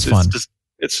was fun.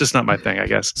 It's just not my thing, I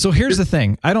guess. So here's the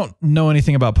thing. I don't know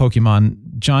anything about Pokemon.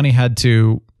 Johnny had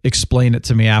to explain it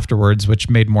to me afterwards, which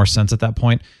made more sense at that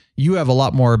point. You have a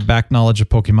lot more back knowledge of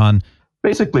Pokemon.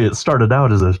 basically it started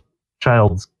out as a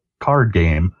child's card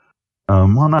game.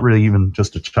 Well, not really even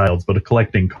just a child's, but a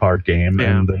collecting card game.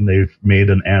 Yeah. And then they've made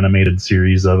an animated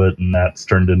series of it, and that's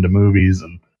turned into movies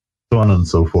and so on and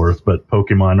so forth. But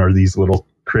Pokemon are these little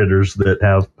critters that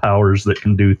have powers that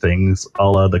can do things a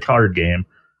la the card game.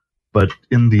 But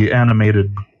in the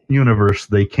animated universe,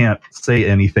 they can't say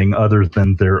anything other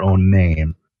than their own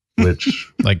name,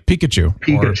 which like Pikachu.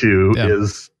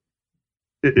 Is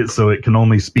so it can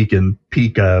only speak in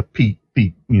Pika, Peek,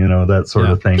 that sort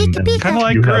of thing. Kind of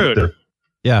like Groot.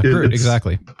 Groot,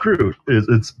 exactly. Groot.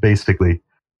 It's basically.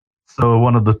 So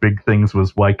one of the big things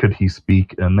was, why could he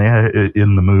speak? And they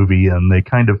in the movie, and they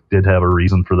kind of did have a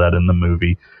reason for that in the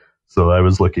movie. So I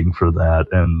was looking for that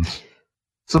and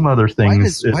some other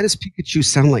things. Why does Pikachu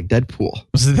sound like Deadpool?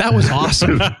 That was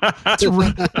awesome. That's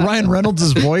Ryan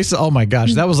Reynolds' voice. Oh my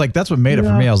gosh, that's what made it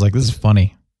for me. I was like, this is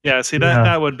funny. Yeah, see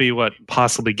that would be what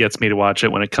possibly gets me to watch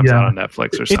it when it comes out on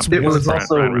Netflix or something. It was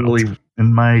also really,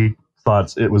 in my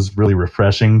thoughts, it was really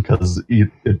refreshing because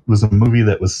it was a movie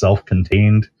that was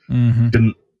self-contained. Mm-hmm.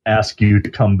 Didn't ask you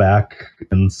to come back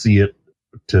and see it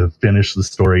to finish the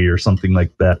story or something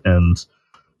like that. And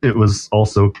it was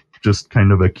also just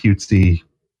kind of a cutesy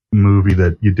movie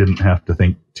that you didn't have to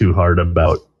think too hard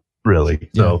about, really.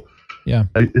 So yeah,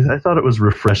 I thought it was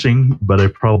refreshing, but I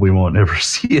probably won't ever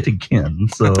see it again.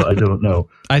 So I don't know.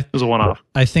 It was a one-off.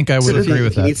 I think I would agree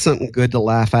with that. You need something good to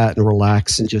laugh at and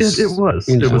relax and just. It was.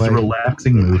 Enjoy. It was a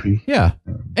relaxing movie. Yeah,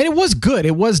 and it was good.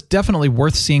 It was definitely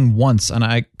worth seeing once, and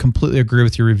I completely agree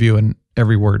with your review and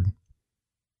every word.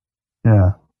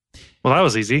 Yeah. Well, that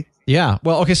was easy. Yeah.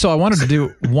 Well, okay. So I wanted to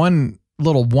do one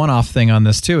little one-off thing on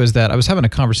this too. Is that I was having a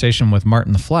conversation with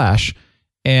Martin the Flash,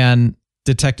 and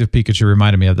Detective Pikachu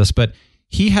reminded me of this, but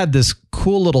he had this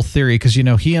cool little theory because,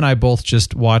 he and I both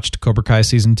just watched Cobra Kai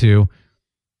season 2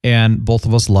 and both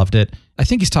of us loved it. I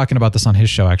think he's talking about this on his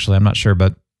show, actually. I'm not sure.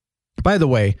 But by the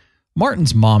way,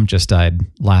 Martin's mom just died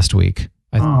last week.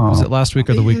 Was it last week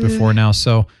or the week before now?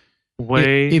 So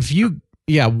way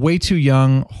too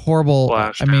young, horrible.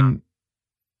 Flash. I mean,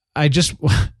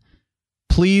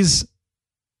 please,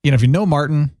 if you know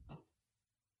Martin,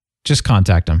 just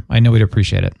contact him. I know he'd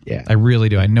appreciate it. Yeah. I really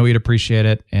do. I know he'd appreciate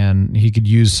it, and he could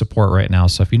use support right now.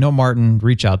 So if you know Martin,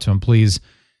 reach out to him, please.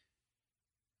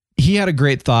 He had a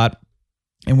great thought,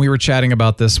 and we were chatting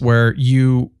about this, where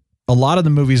a lot of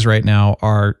the movies right now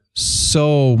are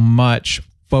so much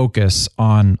focus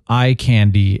on eye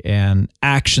candy and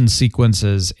action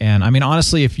sequences. And I mean,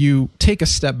 honestly, if you take a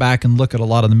step back and look at a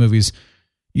lot of the movies,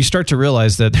 you start to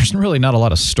realize that there's really not a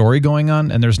lot of story going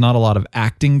on, and there's not a lot of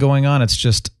acting going on. It's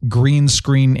just green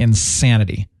screen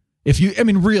insanity.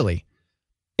 Really.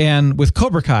 And with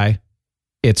Cobra Kai,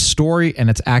 it's story and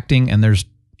it's acting, and there's,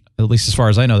 at least as far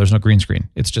as I know, there's no green screen.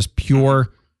 It's just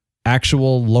pure,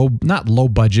 actual not low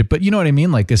budget, but you know what I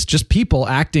mean? Like, it's just people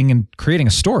acting and creating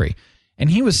a story. And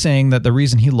he was saying that the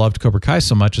reason he loved Cobra Kai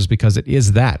so much is because it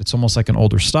is that. It's almost like an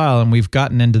older style, and we've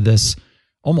gotten into this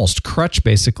almost crutch,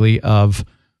 basically, of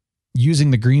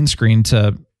using the green screen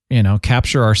to,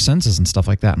 capture our senses and stuff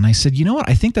like that. And I said, you know what?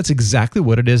 I think that's exactly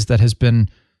what it is that has been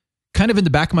kind of in the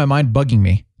back of my mind, bugging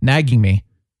me, nagging me,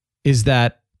 is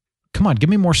that, come on, give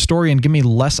me more story and give me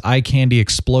less eye candy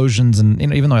explosions. And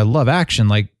even though I love action,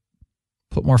 like,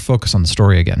 put more focus on the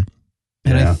story again.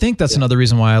 And I think that's another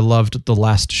reason why I loved The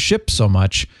Last Ship so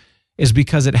much, is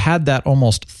because it had that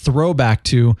almost throwback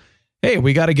to, hey,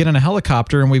 we got to get in a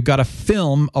helicopter and we've got to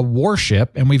film a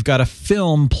warship and we've got to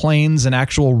film planes and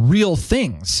actual real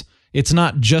things. It's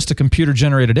not just a computer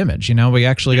generated image. We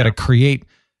actually got to create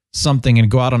something and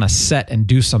go out on a set and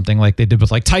do something like they did with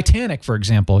like Titanic, for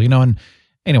example, and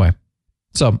anyway,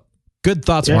 so good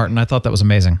thoughts, Martin. I thought that was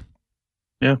amazing.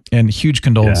 Yeah. And huge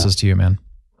condolences to you, man.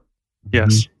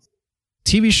 Yes.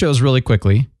 TV shows really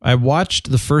quickly. I watched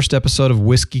the first episode of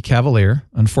Whiskey Cavalier.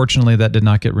 Unfortunately, that did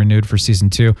not get renewed for season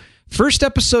 2. First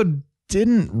episode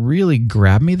didn't really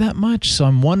grab me that much, so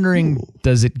I'm wondering,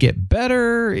 does it get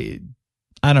better?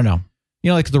 I don't know.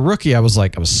 Like The Rookie, I was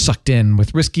sucked in.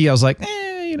 With Whiskey, I was like,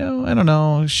 I don't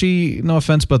know. She, no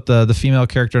offense, but the female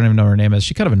character, I don't even know what her name is.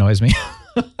 She kind of annoys me.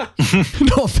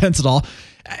 No offense at all.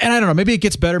 And I don't know, maybe it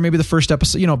gets better. Maybe the first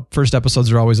episode, first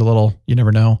episodes are always a little, you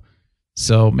never know.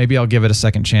 So maybe I'll give it a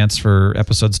second chance for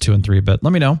episodes 2 and 3, but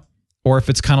let me know. Or if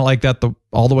it's kind of like that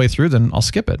all the way through, then I'll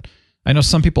skip it. I know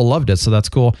some people loved it, so that's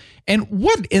cool. And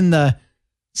what in the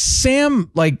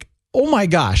Sam, oh my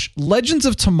gosh, Legends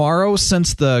of Tomorrow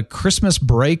since the Christmas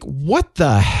break? What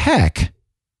the heck?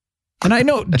 And I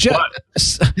know,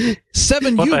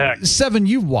 Seven,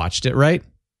 you've watched it, right?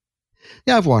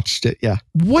 Yeah, I've watched it, yeah.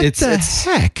 What the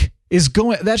heck is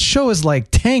going... That show is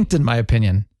tanked, in my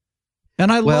opinion.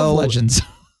 And I love Legends.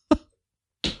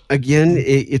 Again,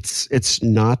 it's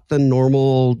not the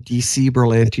normal DC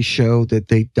Berlanti show that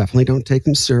they definitely don't take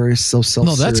them serious. So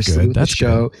self-seriously with the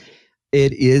show. Good.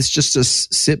 It is just to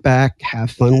sit back,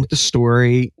 have fun with the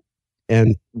story,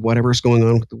 and whatever's going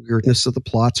on with the weirdness of the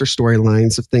plots or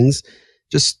storylines of things.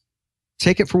 Just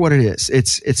take it for what it is.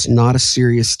 It's not a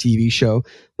serious TV show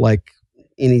like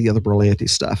any of the other Berlanti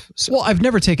stuff. So. Well, I've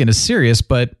never taken it serious,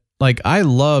 but like I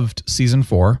loved season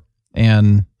 4.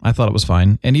 And I thought it was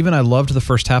fine. And even I loved the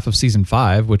first half of season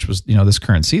 5, which was, this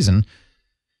current season.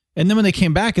 And then when they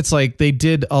came back, it's like they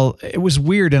did, it was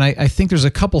weird. And I think there's a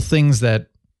couple things that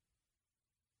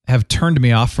have turned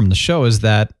me off from the show is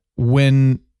that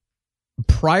when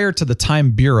prior to the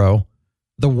Time Bureau,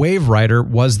 the Wave Rider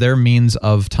was their means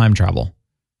of time travel.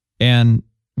 And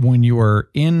when you were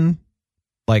in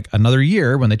like another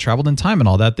year, when they traveled in time and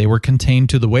all that, they were contained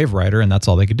to the Wave Rider and that's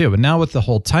all they could do. But now with the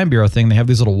whole Time Bureau thing, they have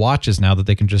these little watches now that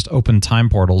they can just open time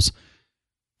portals.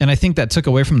 And I think that took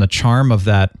away from the charm of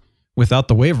that. Without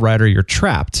the Wave Rider, you're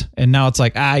trapped. And now it's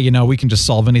like, we can just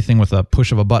solve anything with a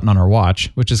push of a button on our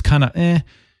watch, which is kind of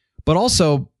But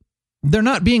also, they're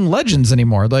not being legends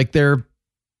anymore. Like I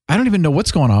don't even know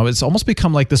what's going on. It's almost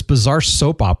become like this bizarre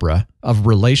soap opera of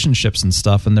relationships and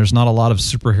stuff. And there's not a lot of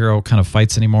superhero kind of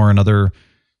fights anymore and other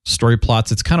story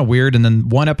plots. It's kind of weird. And then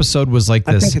one episode was like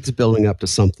this. I think it's building up to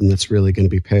something that's really going to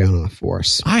be paying off for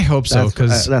us. I hope so,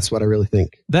 because that's what I really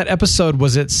think. That episode,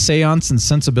 was it Seance and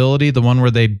Sensibility, the one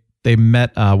where they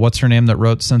met what's her name that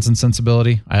wrote Sense and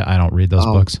Sensibility? I don't read those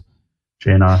books.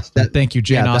 Jane Austen. Thank you,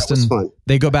 Jane Austen. That was fun.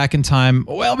 They go back in time.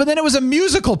 Well, but then it was a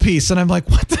musical piece, and I'm like,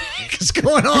 what the heck is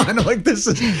going on? Like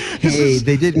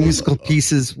they did musical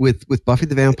pieces with Buffy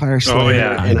the Vampire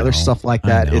Slayer and other stuff like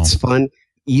that. It's fun.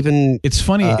 Even it's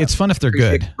funny. It's fun if they're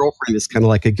good. Girlfriend is kind of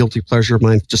like a guilty pleasure of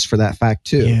mine, just for that fact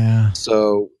too. Yeah.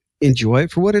 So enjoy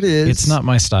it for what it is. It's not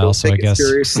my style, Don't so take I guess it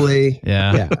seriously.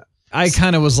 Yeah. I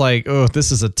kind of was like, oh,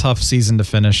 this is a tough season to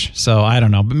finish. So I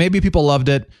don't know, but maybe people loved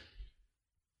it.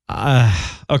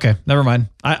 Okay, never mind.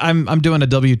 I'm doing a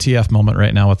WTF moment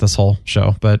right now with this whole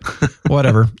show, but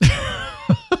whatever.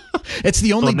 It's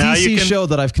the only DC show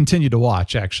that I've continued to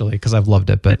watch, actually, because I've loved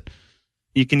it. But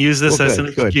you can use this as an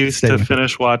excuse to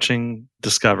finish watching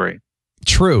Discovery.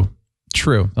 True.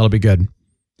 That'll be good.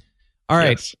 All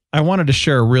right. Yes. I wanted to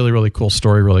share a really, really cool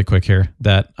story really quick here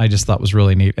that I just thought was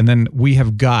really neat. And then we're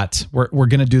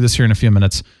going to do this here in a few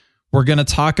minutes. We're going to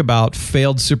talk about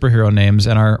failed superhero names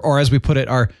and or as we put it,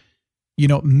 our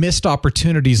missed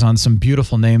opportunities on some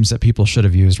beautiful names that people should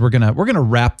have used. We're going to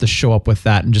wrap the show up with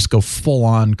that and just go full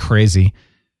on crazy.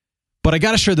 But I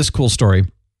got to share this cool story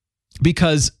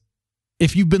because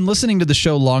if you've been listening to the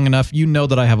show long enough, you know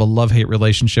that I have a love-hate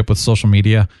relationship with social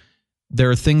media.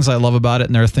 There are things I love about it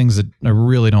and there are things that I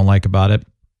really don't like about it.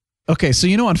 Okay, so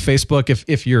on Facebook,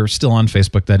 if you're still on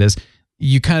Facebook, that is,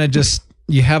 you kind of just,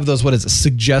 you have those,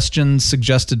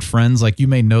 suggested friends, like you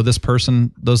may know this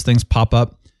person, those things pop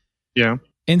up. Yeah.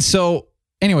 And so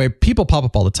anyway, people pop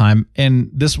up all the time and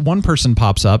this one person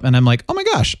pops up and I'm like, oh my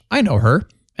gosh, I know her.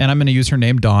 And I'm going to use her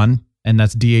name Dawn, and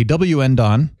that's DAWN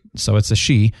Dawn. So it's a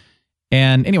she.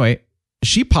 And anyway,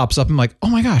 she pops up. I'm like, oh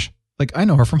my gosh, like I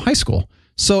know her from high school.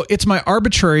 So it's my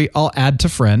arbitrary, I'll add to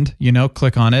friend,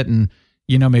 click on it and,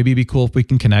 maybe it'd be cool if we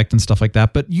can connect and stuff like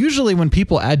that. But usually when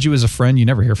people add you as a friend, you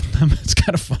never hear from them. It's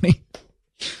kind of funny,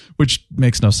 which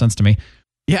makes no sense to me.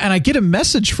 Yeah. And I get a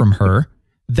message from her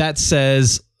that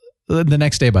says the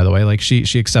next day, by the way, like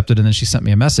she accepted and then she sent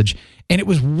me a message. And it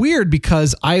was weird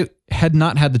because I had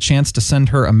not had the chance to send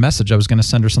her a message. I was going to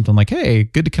send her something like, hey,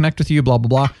 good to connect with you, blah, blah,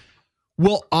 blah.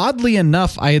 Well, oddly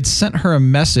enough, I had sent her a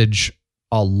message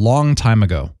a long time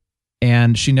ago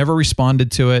and she never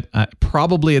responded to it. I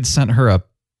probably had sent her a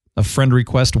friend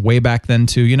request way back then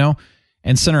too,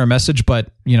 and sent her a message, but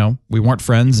we weren't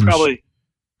friends. And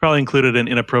probably included an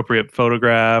inappropriate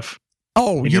photograph.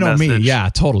 Oh, you know me. Yeah,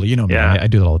 totally. You know me. Yeah. I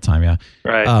do that all the time. Yeah.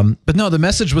 Right. But no, the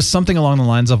message was something along the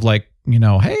lines of like, hey,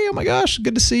 oh my gosh,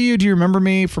 good to see you. Do you remember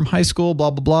me from high school? Blah,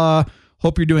 blah, blah.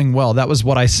 Hope you're doing well. That was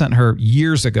what I sent her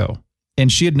years ago. And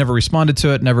she had never responded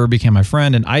to it, never became my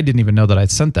friend. And I didn't even know that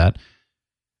I'd sent that.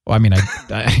 Well, I mean,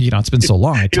 it's been so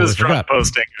long. I totally forgot.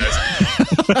 Posting,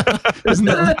 guys.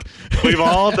 We've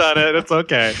all done it. It's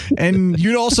okay. And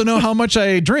you also know how much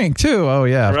I drink too. Oh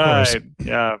yeah. Of course.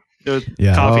 Yeah.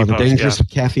 Coffee the dangers of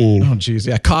caffeine. Oh, geez.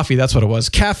 Yeah. Coffee. That's what it was.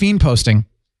 Caffeine posting.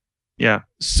 Yeah.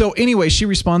 So anyway, she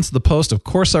responds to the post. Of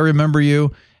course, I remember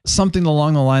you. Something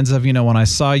along the lines of, when I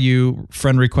saw you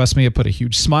friend request me, it put a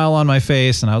huge smile on my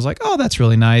face. And I was like, oh, that's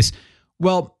really nice.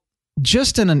 Well,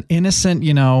 just in an innocent,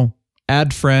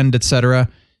 add friend, etc.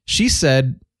 She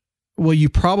said, well, you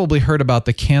probably heard about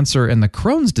the cancer and the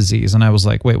Crohn's disease. And I was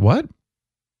like, wait, what?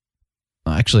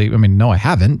 Actually, I mean, no, I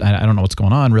haven't. I don't know what's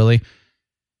going on really.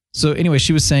 So anyway,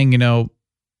 she was saying,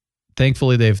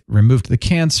 thankfully they've removed the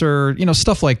cancer,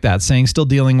 stuff like that, saying still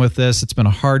dealing with this. It's been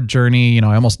a hard journey.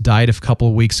 I almost died a couple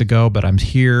of weeks ago, but I'm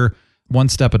here one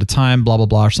step at a time, blah, blah,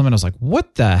 blah, or something. I was like,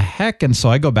 what the heck? And so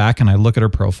I go back and I look at her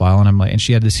profile and I'm like, and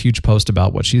she had this huge post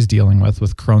about what she's dealing with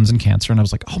Crohn's and cancer. And I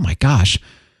was like, oh my gosh,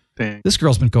 this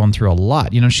girl's been going through a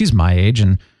lot. She's my age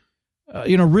and,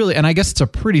 really, and I guess it's a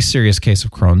pretty serious case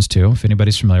of Crohn's too, if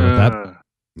anybody's familiar with that.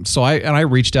 So I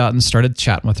reached out and started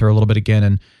chatting with her a little bit again.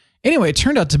 And anyway, it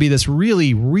turned out to be this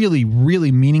really, really,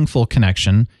 really meaningful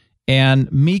connection.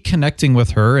 And me connecting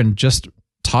with her and just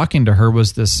talking to her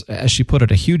was this, as she put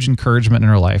it, a huge encouragement in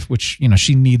her life, which,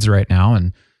 she needs right now.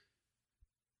 And,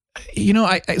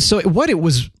 so what it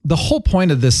was, the whole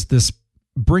point of this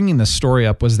bringing this story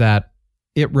up was that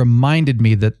it reminded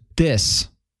me that this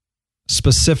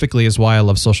specifically is why I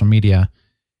love social media.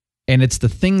 And it's the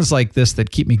things like this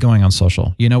that keep me going on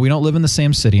social. We don't live in the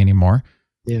same city anymore.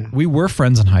 Yeah. We were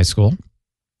friends in high school.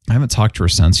 I haven't talked to her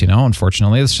since,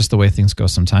 unfortunately. It's just the way things go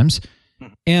sometimes.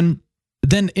 And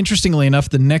then interestingly enough,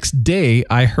 the next day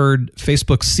I heard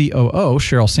Facebook's COO,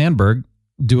 Sheryl Sandberg,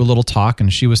 do a little talk.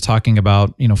 And she was talking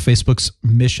about, Facebook's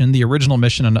mission, the original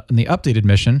mission and the updated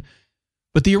mission.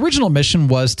 But the original mission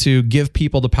was to give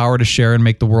people the power to share and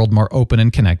make the world more open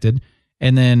and connected.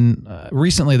 And then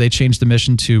recently they changed the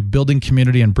mission to building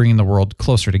community and bringing the world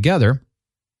closer together.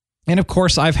 And of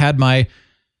course, I've had my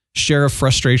share of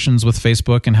frustrations with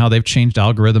Facebook and how they've changed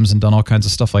algorithms and done all kinds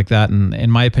of stuff like that. And in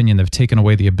my opinion, they've taken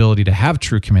away the ability to have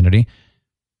true community.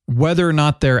 Whether or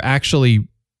not they're actually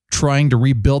trying to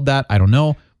rebuild that, I don't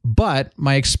know. But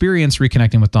my experience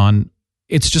reconnecting with Dawn,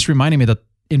 it's just reminding me that,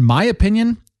 in my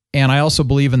opinion, and I also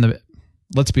believe in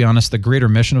let's be honest, the greater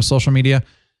mission of social media,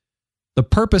 the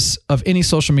purpose of any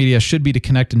social media should be to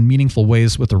connect in meaningful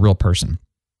ways with a real person.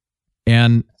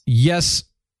 And yes,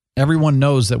 everyone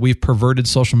knows that we've perverted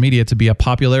social media to be a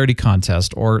popularity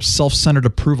contest or self-centered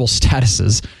approval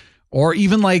statuses or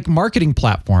even like marketing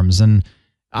platforms. And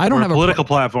I don't have a political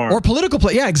platform or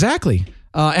political. Yeah, exactly.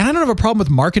 And I don't have a problem with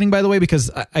marketing, by the way, because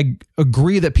I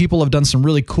agree that people have done some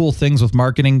really cool things with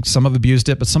marketing. Some have abused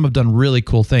it, but some have done really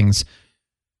cool things.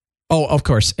 Oh, of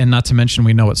course. And not to mention,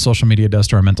 we know what social media does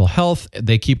to our mental health.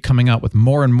 They keep coming out with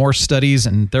more and more studies.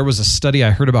 And there was a study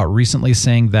I heard about recently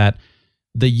saying that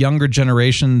the younger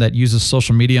generation that uses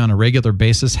social media on a regular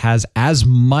basis has as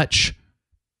much,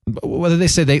 what did they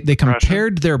say? They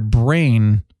compared their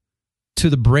brain to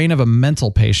the brain of a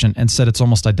mental patient and said it's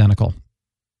almost identical.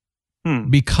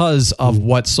 Because of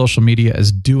what social media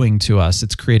is doing to us.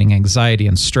 It's creating anxiety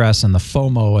and stress and the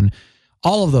FOMO and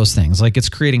all of those things. Like, it's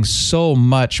creating so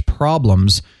much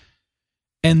problems.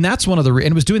 And that's one of and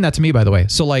it was doing that to me, by the way.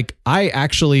 So like, I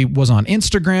actually was on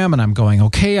Instagram and I'm going,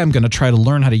 okay, I'm going to try to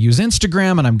learn how to use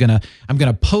Instagram and I'm going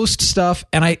to post stuff.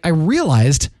 And I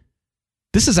realized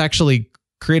this is actually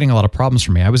creating a lot of problems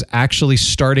for me. I was actually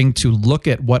starting to look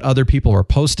at what other people were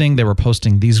posting. They were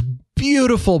posting these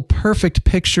beautiful, perfect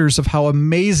pictures of how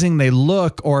amazing they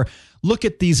look, or look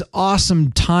at these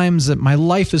awesome times that my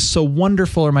life is so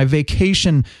wonderful, or my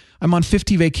vacation, I'm on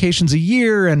 50 vacations a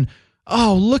year. And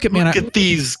oh, look at me. Look at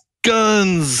these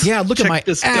guns. Yeah, look at my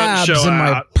abs and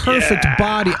my perfect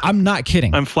body. I'm not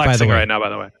kidding. I'm flexing right now, by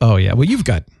the way. Oh, yeah. Well, you've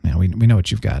got, we know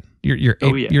what you've got.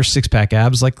 Your six-pack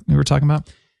abs like we were talking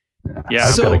about. Yeah,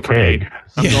 I've got a keg.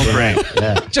 I'm going great.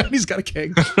 Yeah. Johnny's got a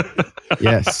keg.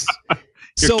 Yes.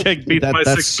 Your keg beats my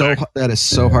six-pack. That is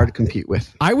so hard to compete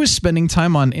with. I was spending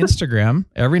time on Instagram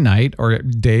every night or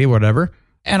day, whatever,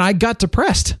 and I got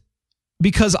depressed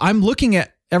because I'm looking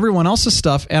at everyone else's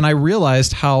stuff and I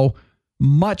realized how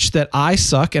much that I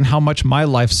suck and how much my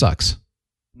life sucks.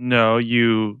 No,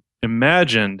 you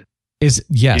imagined.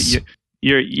 Yes.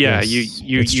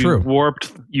 You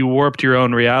warped your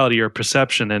own reality or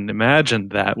perception and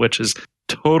imagined that, which is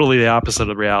totally the opposite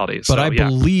of reality. But I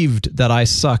believed that I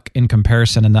suck in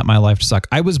comparison and that my life suck.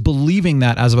 I was believing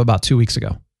that as of about 2 weeks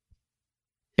ago.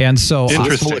 And so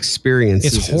this whole experience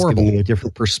is horrible. giving me a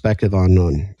different perspective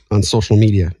on social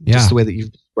media. Yeah. Just the way that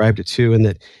you've described it too. And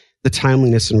that the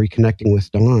timeliness and reconnecting with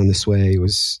Dawn this way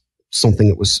was something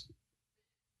that was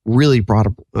really brought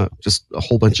just a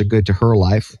whole bunch of good to her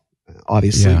life,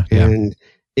 obviously. Yeah. And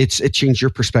it changed your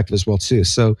perspective as well too.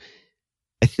 So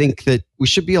I think that we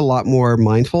should be a lot more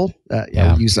mindful. We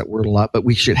use that word a lot, but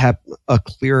we should have a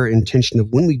clearer intention of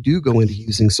when we do go into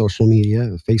using social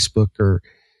media, Facebook, or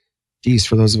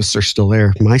for those of us that are still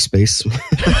there, MySpace,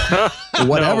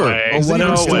 whatever,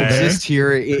 No still way. exist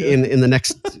here in the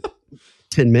next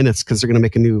 10 minutes because they're going to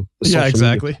make a new social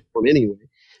media platform anyway.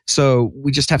 So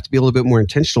we just have to be a little bit more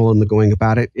intentional in the going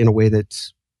about it in a way that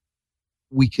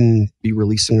we can be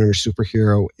releasing our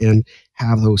superhero and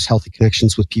have those healthy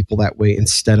connections with people that way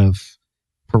instead of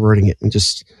perverting it. And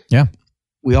just,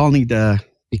 we all need to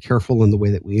be careful in the way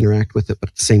that we interact with it, but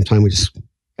at the same time, we just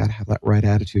got to have that right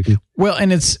attitude. Well,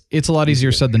 and it's a lot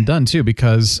easier said than done too,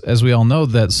 because as we all know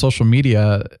that social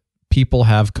media, people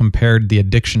have compared the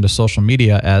addiction to social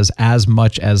media as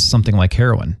much as something like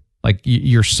heroin. Like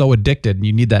you're so addicted and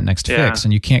you need that next fix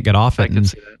and you can't get off it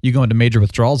and you go into major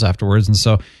withdrawals afterwards. And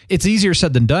so it's easier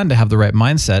said than done to have the right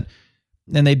mindset.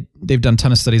 And they've done a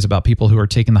ton of studies about people who are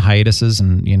taking the hiatuses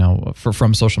and,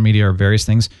 from social media or various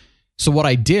things. So what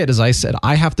I did is I said,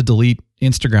 I have to delete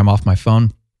Instagram off my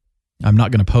phone. I'm not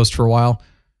going to post for a while.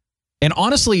 And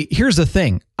honestly, here's the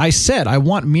thing. I said, I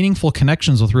want meaningful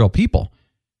connections with real people.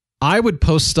 I would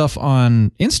post stuff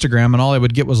on Instagram and all I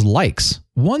would get was likes.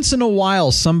 Once in a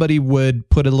while, somebody would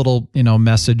put a little,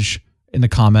 message in the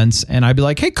comments and I'd be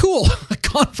like, hey, cool, a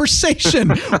conversation.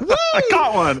 Woo! I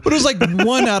got one. But it was like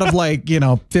one out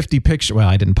of 50 pictures. Well,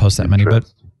 I didn't post that many,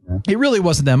 but it really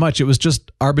wasn't that much. It was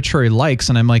just arbitrary likes.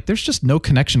 And I'm like, there's just no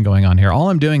connection going on here. All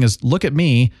I'm doing is look at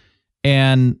me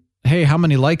and hey, how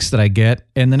many likes did I get?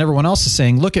 And then everyone else is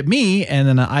saying, look at me. And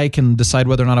then I can decide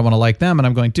whether or not I want to like them. And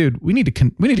I'm going, dude, we need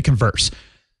to converse.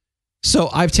 So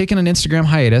I've taken an Instagram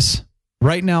hiatus.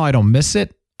 Right now, I don't miss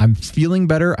it. I'm feeling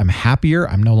better. I'm happier.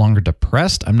 I'm no longer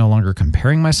depressed. I'm no longer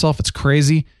comparing myself. It's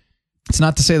crazy. It's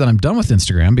not to say that I'm done with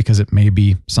Instagram because it may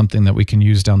be something that we can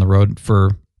use down the road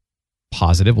for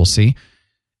positive. We'll see.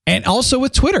 And also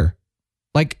with Twitter.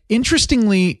 Like,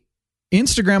 interestingly,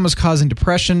 Instagram was causing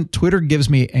depression. Twitter gives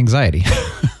me anxiety.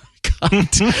 And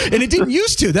it didn't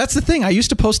used to. That's the thing. I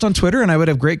used to post on Twitter and I would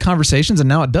have great conversations and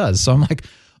now it does. So I'm like,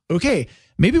 okay,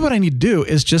 maybe what I need to do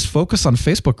is just focus on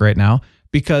Facebook right now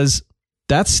because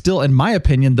that's still, in my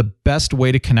opinion, the best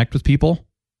way to connect with people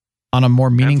on a more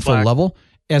meaningful level,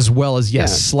 as well as,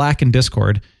 Slack and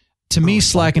Discord. To me,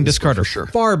 Slack and Discord are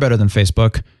far better than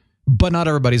Facebook, but not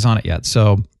everybody's on it yet.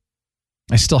 So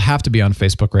I still have to be on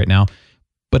Facebook right now.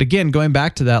 But again, going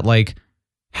back to that, like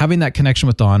having that connection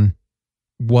with Dawn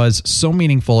was so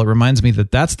meaningful. It reminds me that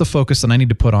that's the focus that I need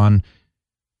to put on,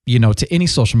 to any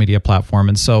social media platform.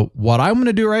 And so what I'm going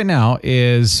to do right now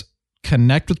is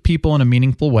connect with people in a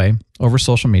meaningful way over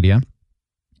social media.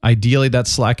 Ideally,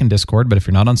 that's Slack and Discord. But if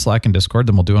you're not on Slack and Discord,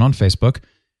 then we'll do it on Facebook.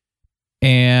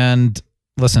 And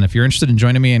listen, if you're interested in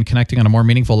joining me and connecting on a more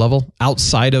meaningful level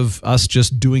outside of us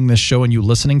just doing this show and you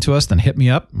listening to us, then hit me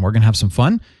up and we're going to have some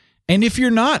fun. And if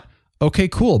you're not, okay,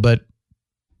 cool. But,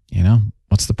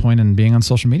 what's the point in being on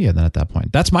social media then at that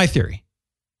point? That's my theory.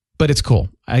 But it's cool.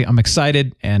 I'm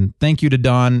excited. And thank you to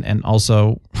Dawn. And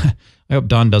also, I hope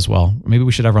Dawn does well. Maybe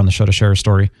we should have her on the show to share her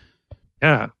story.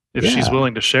 Yeah. If she's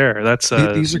willing to share.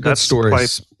 These are good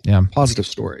stories. Positive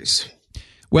stories.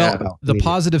 Well, the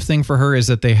positive thing for her is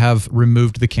that they have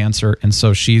removed the cancer. And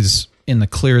so she's in the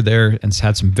clear there and has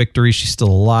had some victory. She's still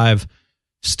alive.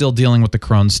 Still dealing with the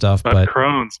Crohn's stuff, but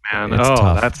Crohn's, man. It's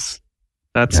tough.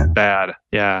 That's bad.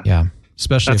 Yeah. Yeah.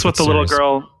 Especially that's what the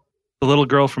little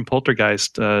girl from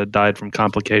Poltergeist died from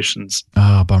complications.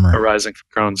 Oh, bummer. Arising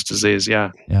from Crohn's disease. Yeah.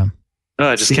 Yeah.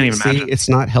 I just can't even imagine. It's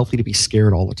not healthy to be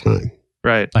scared all the time.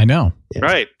 Right. I know. Yeah.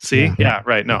 Right. See? Yeah.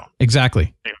 Right. No.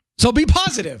 Exactly. So be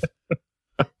positive.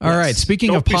 All right.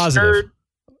 Speaking of positive,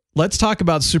 let's talk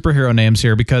about superhero names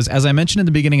here, because as I mentioned in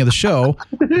the beginning of the show,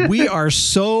 we are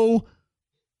so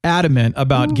adamant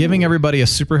about giving everybody a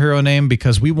superhero name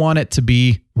because we want it to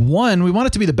be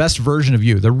the best version of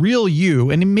you, the real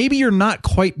you. And maybe you're not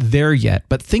quite there yet,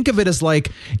 but think of it as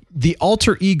like the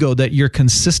alter ego that you're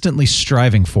consistently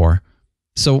striving for.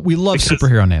 So we love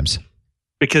superhero names.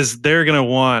 Because they're going to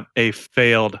want a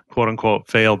failed, quote unquote,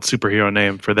 failed superhero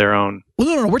name for their own.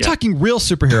 Well, no. We're talking real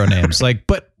superhero names.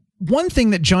 But one thing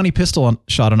that Johnny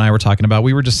Pistolshot and I were talking about,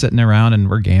 we were just sitting around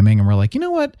and we're gaming and we're like, you know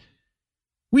what?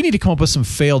 We need to come up with some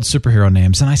failed superhero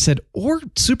names. And I said, or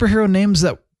superhero names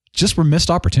that just were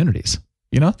missed opportunities.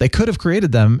 They could have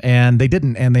created them and they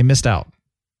didn't, and they missed out.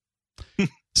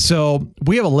 So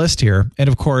we have a list here. And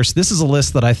of course, this is a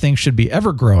list that I think should be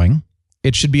ever growing.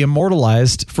 It should be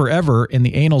immortalized forever in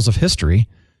the annals of history.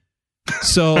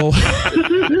 So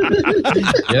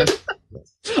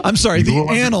I'm sorry, the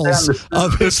annals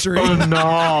of history.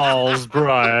 Annals,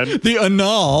 Brian. The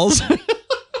annals.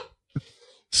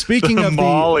 Speaking of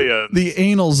the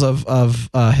annals of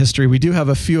history, we do have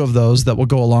a few of those that will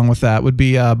go along with that. Would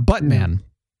be Buttman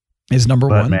is number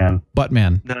one.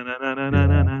 Buttman.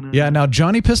 No. Yeah. Now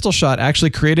Johnny Pistolshot actually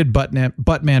created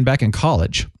Buttman back in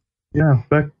college. Yeah,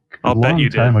 back I'll a long bet you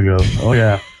did. time ago. Oh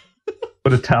yeah.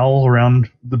 Put a towel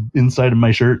around the inside of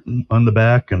my shirt on the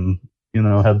back and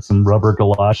had some rubber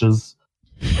galoshes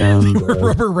and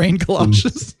rubber rain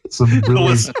galoshes, some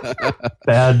really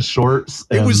bad shorts,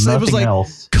 and nothing like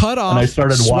else. Cut off. And I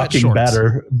started walking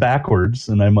backwards,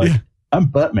 and I'm like, I'm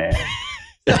Buttman.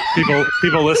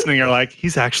 People listening are like,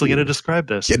 he's actually going to describe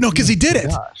this. Yeah, no, because he did it.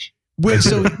 Gosh.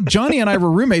 So Johnny and I were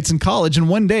roommates in college, and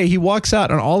one day he walks out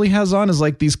and all he has on is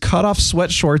like these cut off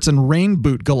sweat shorts and rain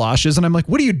boot galoshes. And I'm like,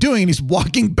 what are you doing? And he's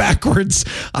walking backwards.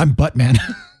 I'm Buttman.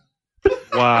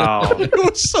 Wow. It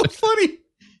was so funny.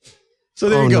 So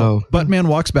there you go. No. Buttman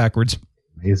walks backwards.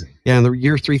 Amazing. Yeah, in the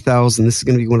year 3000, this is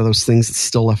going to be one of those things that's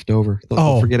still left over.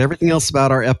 They'll forget everything else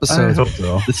about our episode. I hope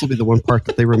so. This will be the one part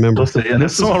that they remember. And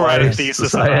this is why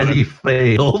society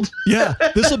failed. Yeah,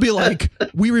 this will be like,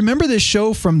 we remember this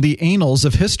show from the annals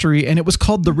of history, and it was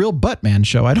called The Real Buttman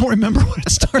Show. I don't remember what it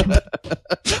started.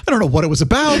 I don't know what it was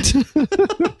about.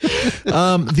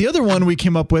 The other one we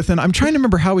came up with, and I'm trying to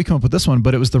remember how we came up with this one,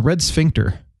 but it was the Red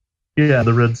Sphincter. Yeah,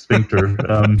 the Red Sphincter.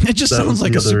 It just sounds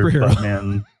like a superhero.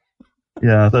 Buttman.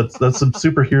 Yeah, that's a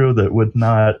superhero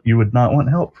that you would not want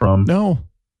help from. No.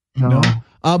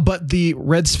 But the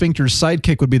Red Sphincter's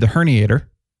sidekick would be the Herniator.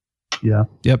 Yeah.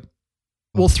 Yep.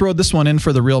 We'll throw this one in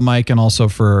for the real Mike, and also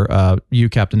for you,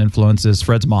 Captain Influences.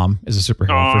 Fred's mom is a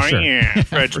superhero for sure. Yeah,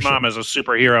 Fred's mom is a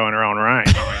superhero in her own right.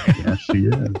 Yeah, she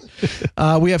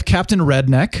is. We have Captain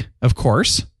Redneck, of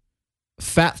course.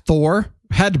 Fat Thor.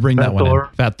 Had to bring that one in.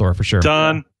 Fat Thor for sure.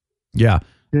 Done. Yeah.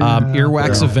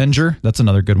 Earwax Avenger. That's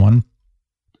another good one.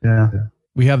 Yeah.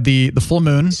 We have the full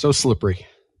moon. So slippery.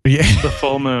 Yeah. The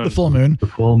full moon. The full moon. The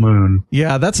full moon.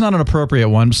 Yeah, that's not an appropriate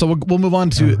one. So we'll move on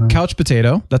to Couch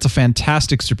Potato. That's a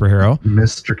fantastic superhero.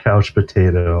 Mr. Couch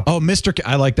Potato. Oh,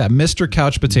 I like that. Mr.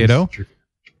 Couch Potato.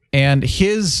 And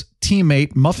his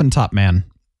teammate, Muffin Top Man.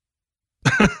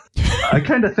 I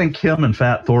kind of think him and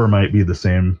Fat Thor might be the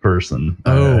same person.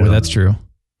 Oh, that's true.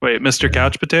 Wait, Mr.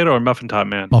 Couch Potato or Muffin Top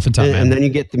Man? Muffin Top Man. And then you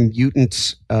get the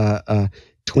mutant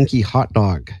Twinkie hot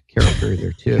dog character in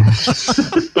there too.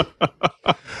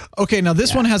 Okay, now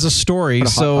this one has a story.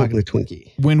 So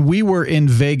Twinkie. When we were in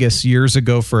Vegas years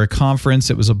ago for a conference,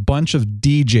 it was a bunch of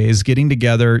DJs getting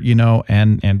together,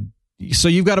 and so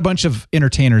you've got a bunch of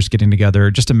entertainers getting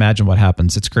together. Just imagine what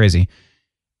happens. It's crazy.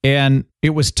 And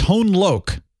it was Tone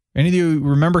Loc. Any of you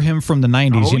remember him from the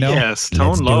 90s? Oh, yes,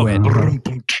 Tone Loc.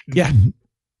 Yeah.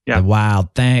 Yeah. The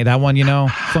wild thing. That one,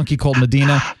 Funky Cold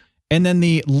Medina. And then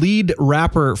the lead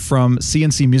rapper from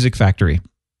CNC Music Factory.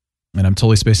 And I'm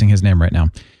totally spacing his name right now.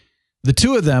 The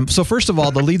two of them. So first of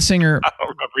all, the lead singer. I don't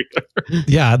remember either.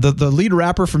 Yeah. The lead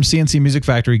rapper from CNC Music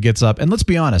Factory gets up. And let's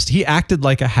be honest. He acted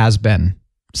like a has-been.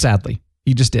 Sadly.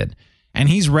 He just did. And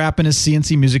he's rapping his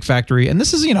CNC Music Factory. And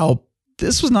this is,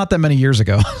 this was not that many years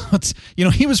ago.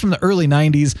 He was from the early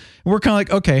 90s. And we're kind of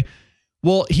like, okay,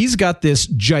 well, he's got this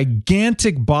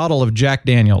gigantic bottle of Jack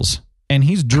Daniels. And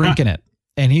he's drinking it.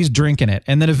 And he's drinking it.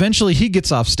 And then eventually he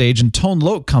gets off stage and Tone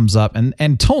Loc comes up.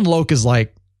 And Tone Loc is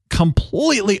like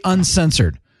completely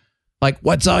uncensored. Like,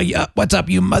 what's up,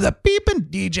 you mother peeping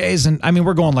DJs? And I mean,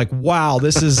 we're going like, wow,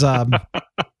 this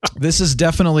is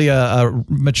definitely a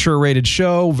mature rated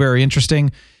show. Very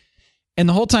interesting. And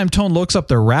the whole time Tone Loc's up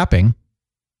there rapping,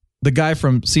 the guy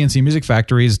from CNC Music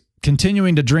Factory is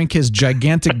continuing to drink his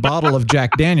gigantic bottle of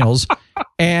Jack Daniels.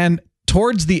 And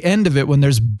towards the end of it, when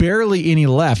there's barely any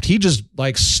left, he just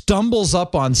like stumbles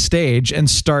up on stage and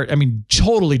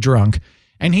totally drunk.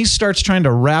 And he starts trying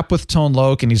to rap with Tone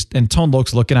Loc, and Tone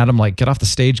Loc's looking at him like, get off the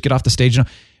stage. And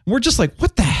we're just like,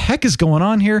 what the heck is going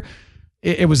on here?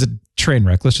 It was a train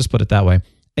wreck. Let's just put it that way.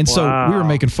 And so we were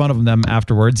making fun of them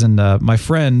afterwards. And my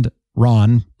friend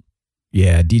Ron,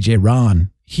 DJ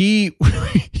Ron, he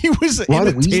was Ron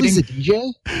imitating Weasley's a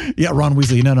DJ? Yeah, Ron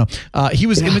Weasley. No. He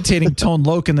was imitating Tone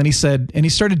Loc, and then he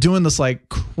started doing this like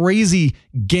crazy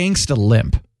gangsta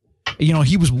limp.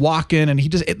 He was walking, and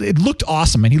it looked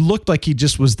awesome, and he looked like he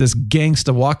just was this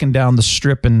gangsta walking down the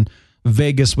strip in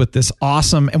Vegas with this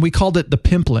awesome, and we called it the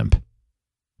Pimp Limp.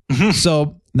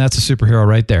 So that's a superhero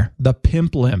right there. The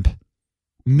Pimp Limp.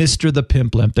 Mr. the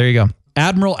Pimp Limp. There you go.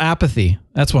 Admiral Apathy.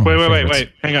 That's one of my favorites.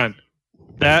 Wait. Hang on.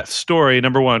 That story,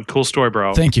 number one, cool story,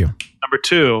 bro. Thank you. Number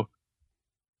two,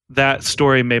 that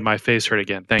story made my face hurt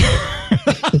again. Thank you.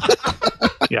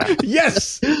 Yeah.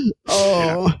 Yes.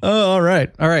 Oh, all right.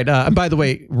 And by the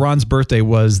way, Ron's birthday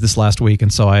was this last week.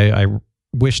 And so I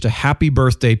wished a happy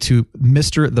birthday to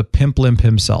Mr. the Pimp Limp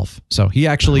himself. So he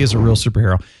actually is a real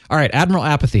superhero. All right. Admiral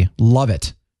Apathy. Love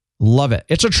it.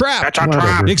 It's a trap. It's a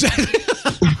trap. Exactly.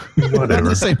 Whatever. On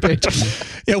the same page.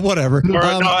 Yeah, whatever. Or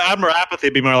no, Admiral Apathy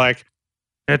would be more like,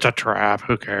 it's a trap.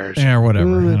 Who cares? Yeah,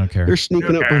 whatever. I don't care. They're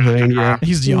sneaking up behind you.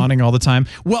 He's yawning all the time.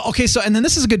 Well, okay. So, and then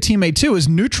this is a good teammate too, is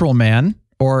Neutral Man,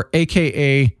 or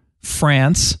AKA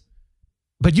France.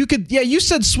 But you could, you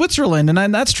said Switzerland,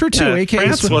 and that's true too. Yeah,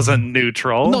 France wasn't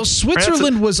neutral. No,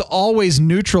 Switzerland was always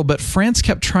neutral, but France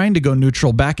kept trying to go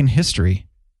neutral back in history.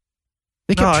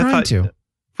 They kept trying to.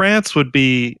 France would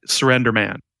be Surrender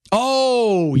Man.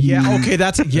 Oh, yeah. Okay,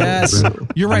 yes.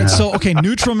 You're right. So, okay,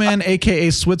 Neutral Man, a.k.a.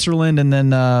 Switzerland, and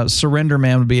then Surrender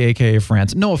Man would be a.k.a.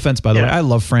 France. No offense, by the way. I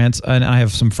love France, and I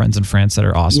have some friends in France that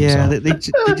are awesome. Yeah, so.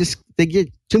 they get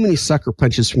too many sucker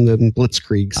punches from the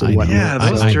blitzkriegs and whatnot. Yeah,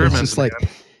 those Germans. It's just like,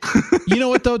 you know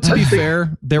what, though? To be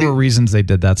fair, there were reasons they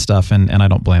did that stuff, and I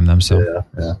don't blame them. So,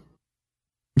 yeah.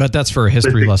 But that's for a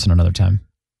history lesson another time.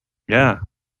 Yeah,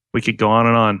 we could go on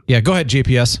and on. Yeah, go ahead,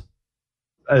 JPS.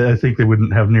 I think they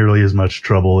wouldn't have nearly as much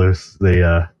trouble if they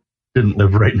didn't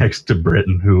live right next to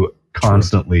Britain, who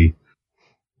constantly,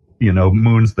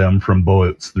 moons them from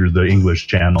boats through the English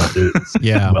Channel. It's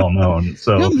well known.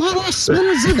 So, your mother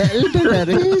smells of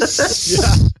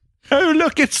elderberries. Oh,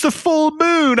 look, it's the full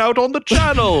moon out on the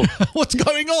channel. What's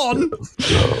going on?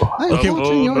 I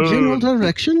thought in your general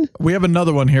direction. We have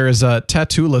another one here is a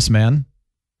Tattooless Man.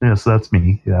 Yes, that's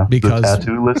me. Yeah, because the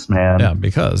Tattooless Man. Yeah,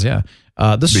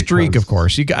 the Streak, of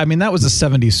course. That was a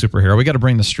 70s superhero. We got to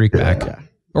bring the Streak back.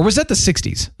 Or was that the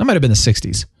 60s? That might have been the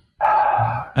 60s.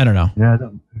 I don't know. Yeah,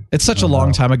 it's such a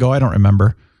long time ago. I don't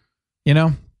remember.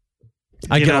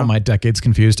 I get all my decades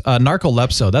confused.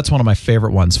 Narcolepso, that's one of my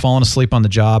favorite ones. Falling asleep on the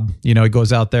job. He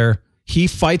goes out there. He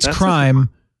fights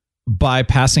crime by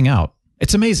passing out.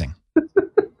 It's amazing.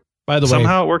 By the way,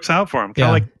 somehow it works out for him. Kind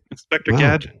of like Inspector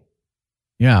Gadget.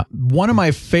 Yeah. One of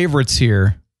my favorites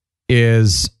here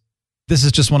is, this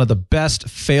is just one of the best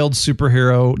failed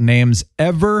superhero names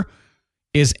ever,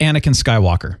 is Anakin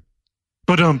Skywalker.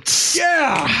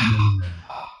 Yeah.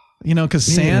 Because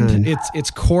sand,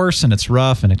 it's coarse and it's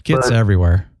rough and it gets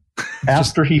everywhere.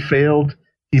 After he failed,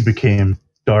 he became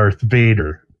Darth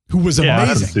Vader, who was amazing.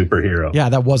 Awesome superhero. Yeah,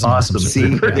 that was awesome.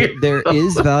 See, there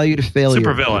is value to failure.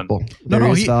 Super villain. There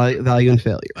is value in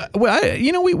failure.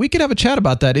 We could have a chat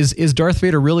about that. Is Darth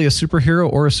Vader really a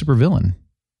superhero or a supervillain?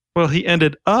 Well, he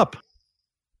ended up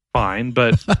fine,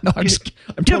 but no, I'm do you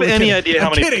have totally any kidding. idea how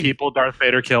many people Darth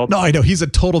Vader killed? No, I know he's a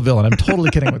total villain. I'm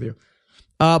totally kidding with you.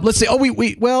 Let's see.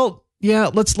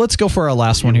 Let's go for our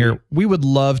last one here. We would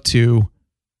love to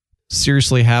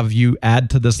seriously have you add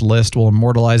to this list. We'll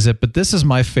immortalize it, but this is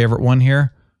my favorite one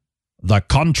here. The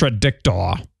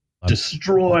Contradictor.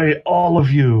 Destroy all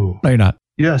of you. No, you're not.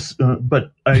 Yes,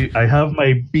 but I have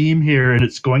my beam here and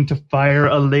it's going to fire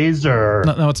a laser.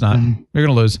 No, it's not. You're going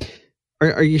to lose.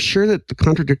 Are you sure that the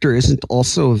Contradictor isn't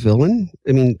also a villain?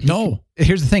 I mean, no.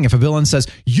 Here's the thing. If a villain says,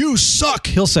 "You suck,"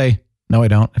 he'll say, "No, I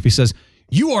don't." If he says,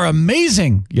 "You are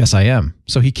amazing," "Yes, I am."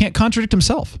 So he can't contradict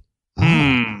himself.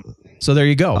 So there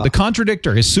you go. The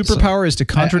Contradictor. His superpower is to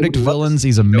contradict villains.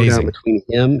 He's amazing. Between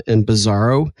him and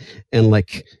Bizarro and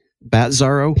like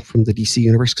Bat-Zarro from the DC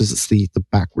universe, because it's the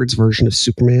backwards version of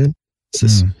Superman.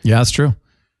 Yeah, that's true.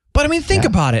 But I mean, think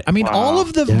about it. I mean, all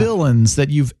of the villains that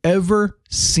you've ever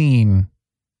seen,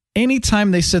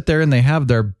 anytime they sit there and they have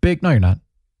their big... No, you're not.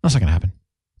 That's not going to happen.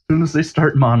 As soon as they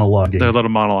start monologuing. Their little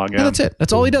monologue. Yeah, that's it.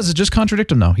 That's all he does is just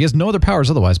contradict him, though. He has no other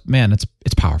powers otherwise. Man, it's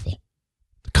powerful.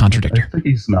 The Contradictor. I think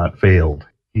he's not failed.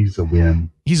 He's a win.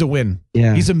 He's a win.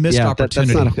 Yeah. He's a missed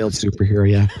opportunity. That's not a failed superhero,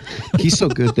 yeah. He's so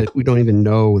good that we don't even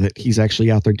know that he's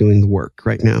actually out there doing the work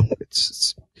right now.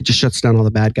 He just shuts down all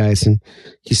the bad guys, and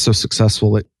he's so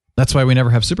successful that... That's why we never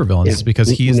have supervillains, because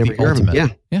he's the ultimate.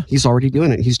 Yeah. He's already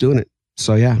doing it. He's doing it.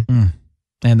 So, yeah.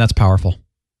 And that's powerful.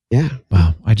 Yeah.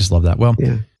 Wow. I just love that. Well,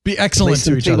 be excellent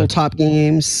to each other. Tabletop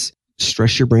games,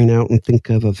 stress your brain out and think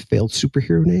of a failed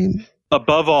superhero name.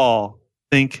 Above all,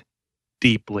 think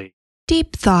deeply.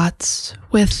 Deep Thoughts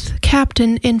with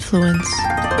Captain Influence.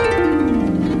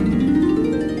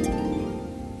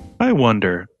 I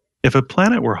wonder, if a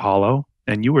planet were hollow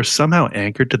and you were somehow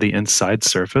anchored to the inside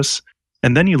surface,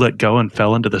 and then you let go and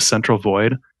fell into the central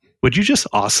void, would you just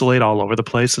oscillate all over the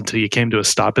place until you came to a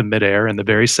stop in midair in the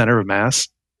very center of mass?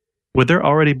 Would there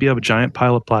already be a giant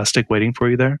pile of plastic waiting for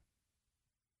you there?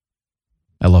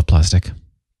 I love plastic. In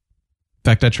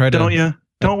fact, I tried to... Don't you?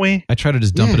 Don't we? I try to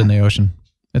just dump it in the ocean.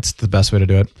 It's the best way to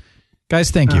do it.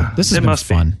 Guys, thank you. This has been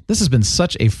fun. This has been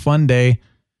such a fun day.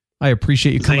 I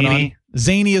appreciate you coming on.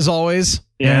 Zany as always.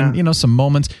 Yeah. And, some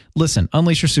moments. Listen,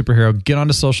 unleash your superhero. Get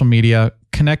onto social media.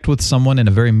 Connect with someone in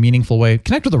a very meaningful way.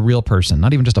 Connect with a real person,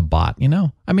 not even just a bot,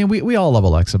 I mean, we all love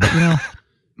Alexa, but,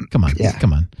 come on.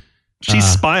 Come on. She's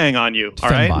spying on you, all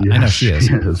right? Fembot. I know she is.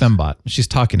 Fembot. She's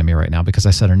talking to me right now because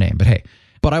I said her name, but hey.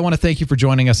 But I want to thank you for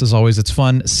joining us as always. It's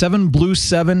fun.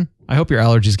 7BlueSeven. I hope your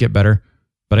allergies get better.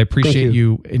 But I appreciate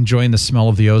you enjoying the smell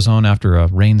of the ozone after a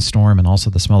rainstorm, and also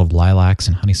the smell of lilacs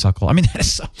and honeysuckle. I mean, that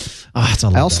is so.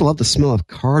 I also love the smell of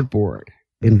cardboard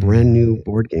in brand new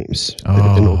board games that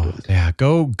have been opened. Yeah,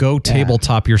 go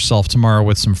tabletop yourself tomorrow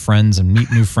with some friends and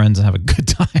meet new friends and have a good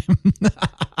time.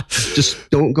 Just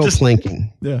don't go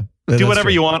planking. Yeah. Do whatever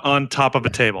you want on top of a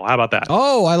table. How about that?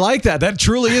 Oh, I like that. That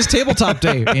truly is Tabletop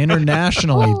Day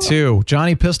internationally, too.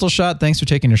 Johnny Pistolshot, thanks for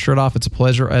taking your shirt off. It's a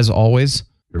pleasure, as always.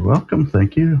 You're welcome.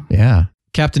 Thank you. Yeah.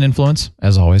 Captain Influence,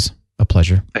 as always, a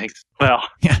pleasure. Thanks. Well.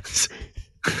 Yeah.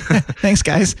 Thanks,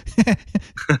 guys.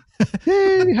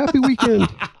 Hey, happy weekend.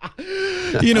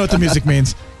 You know what the music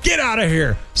means. Get out of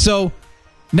here. So,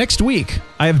 next week,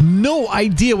 I have no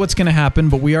idea what's going to happen,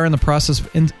 but we are in the process of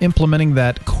implementing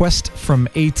that quest from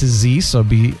A to Z, so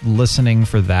be listening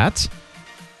for that.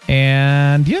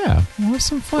 And yeah, we'll have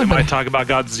some fun. We might talk about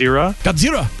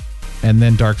Godzilla. And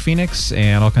then Dark Phoenix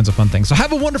and all kinds of fun things. So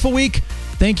have a wonderful week.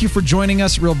 Thank you for joining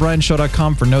us.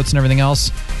 RealBrianShow.com for notes and everything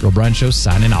else. Real Brian Show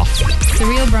signing off. The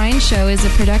Real Brian Show is a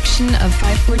production of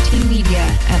 514 Media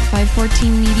at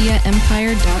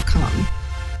 514mediaempire.com.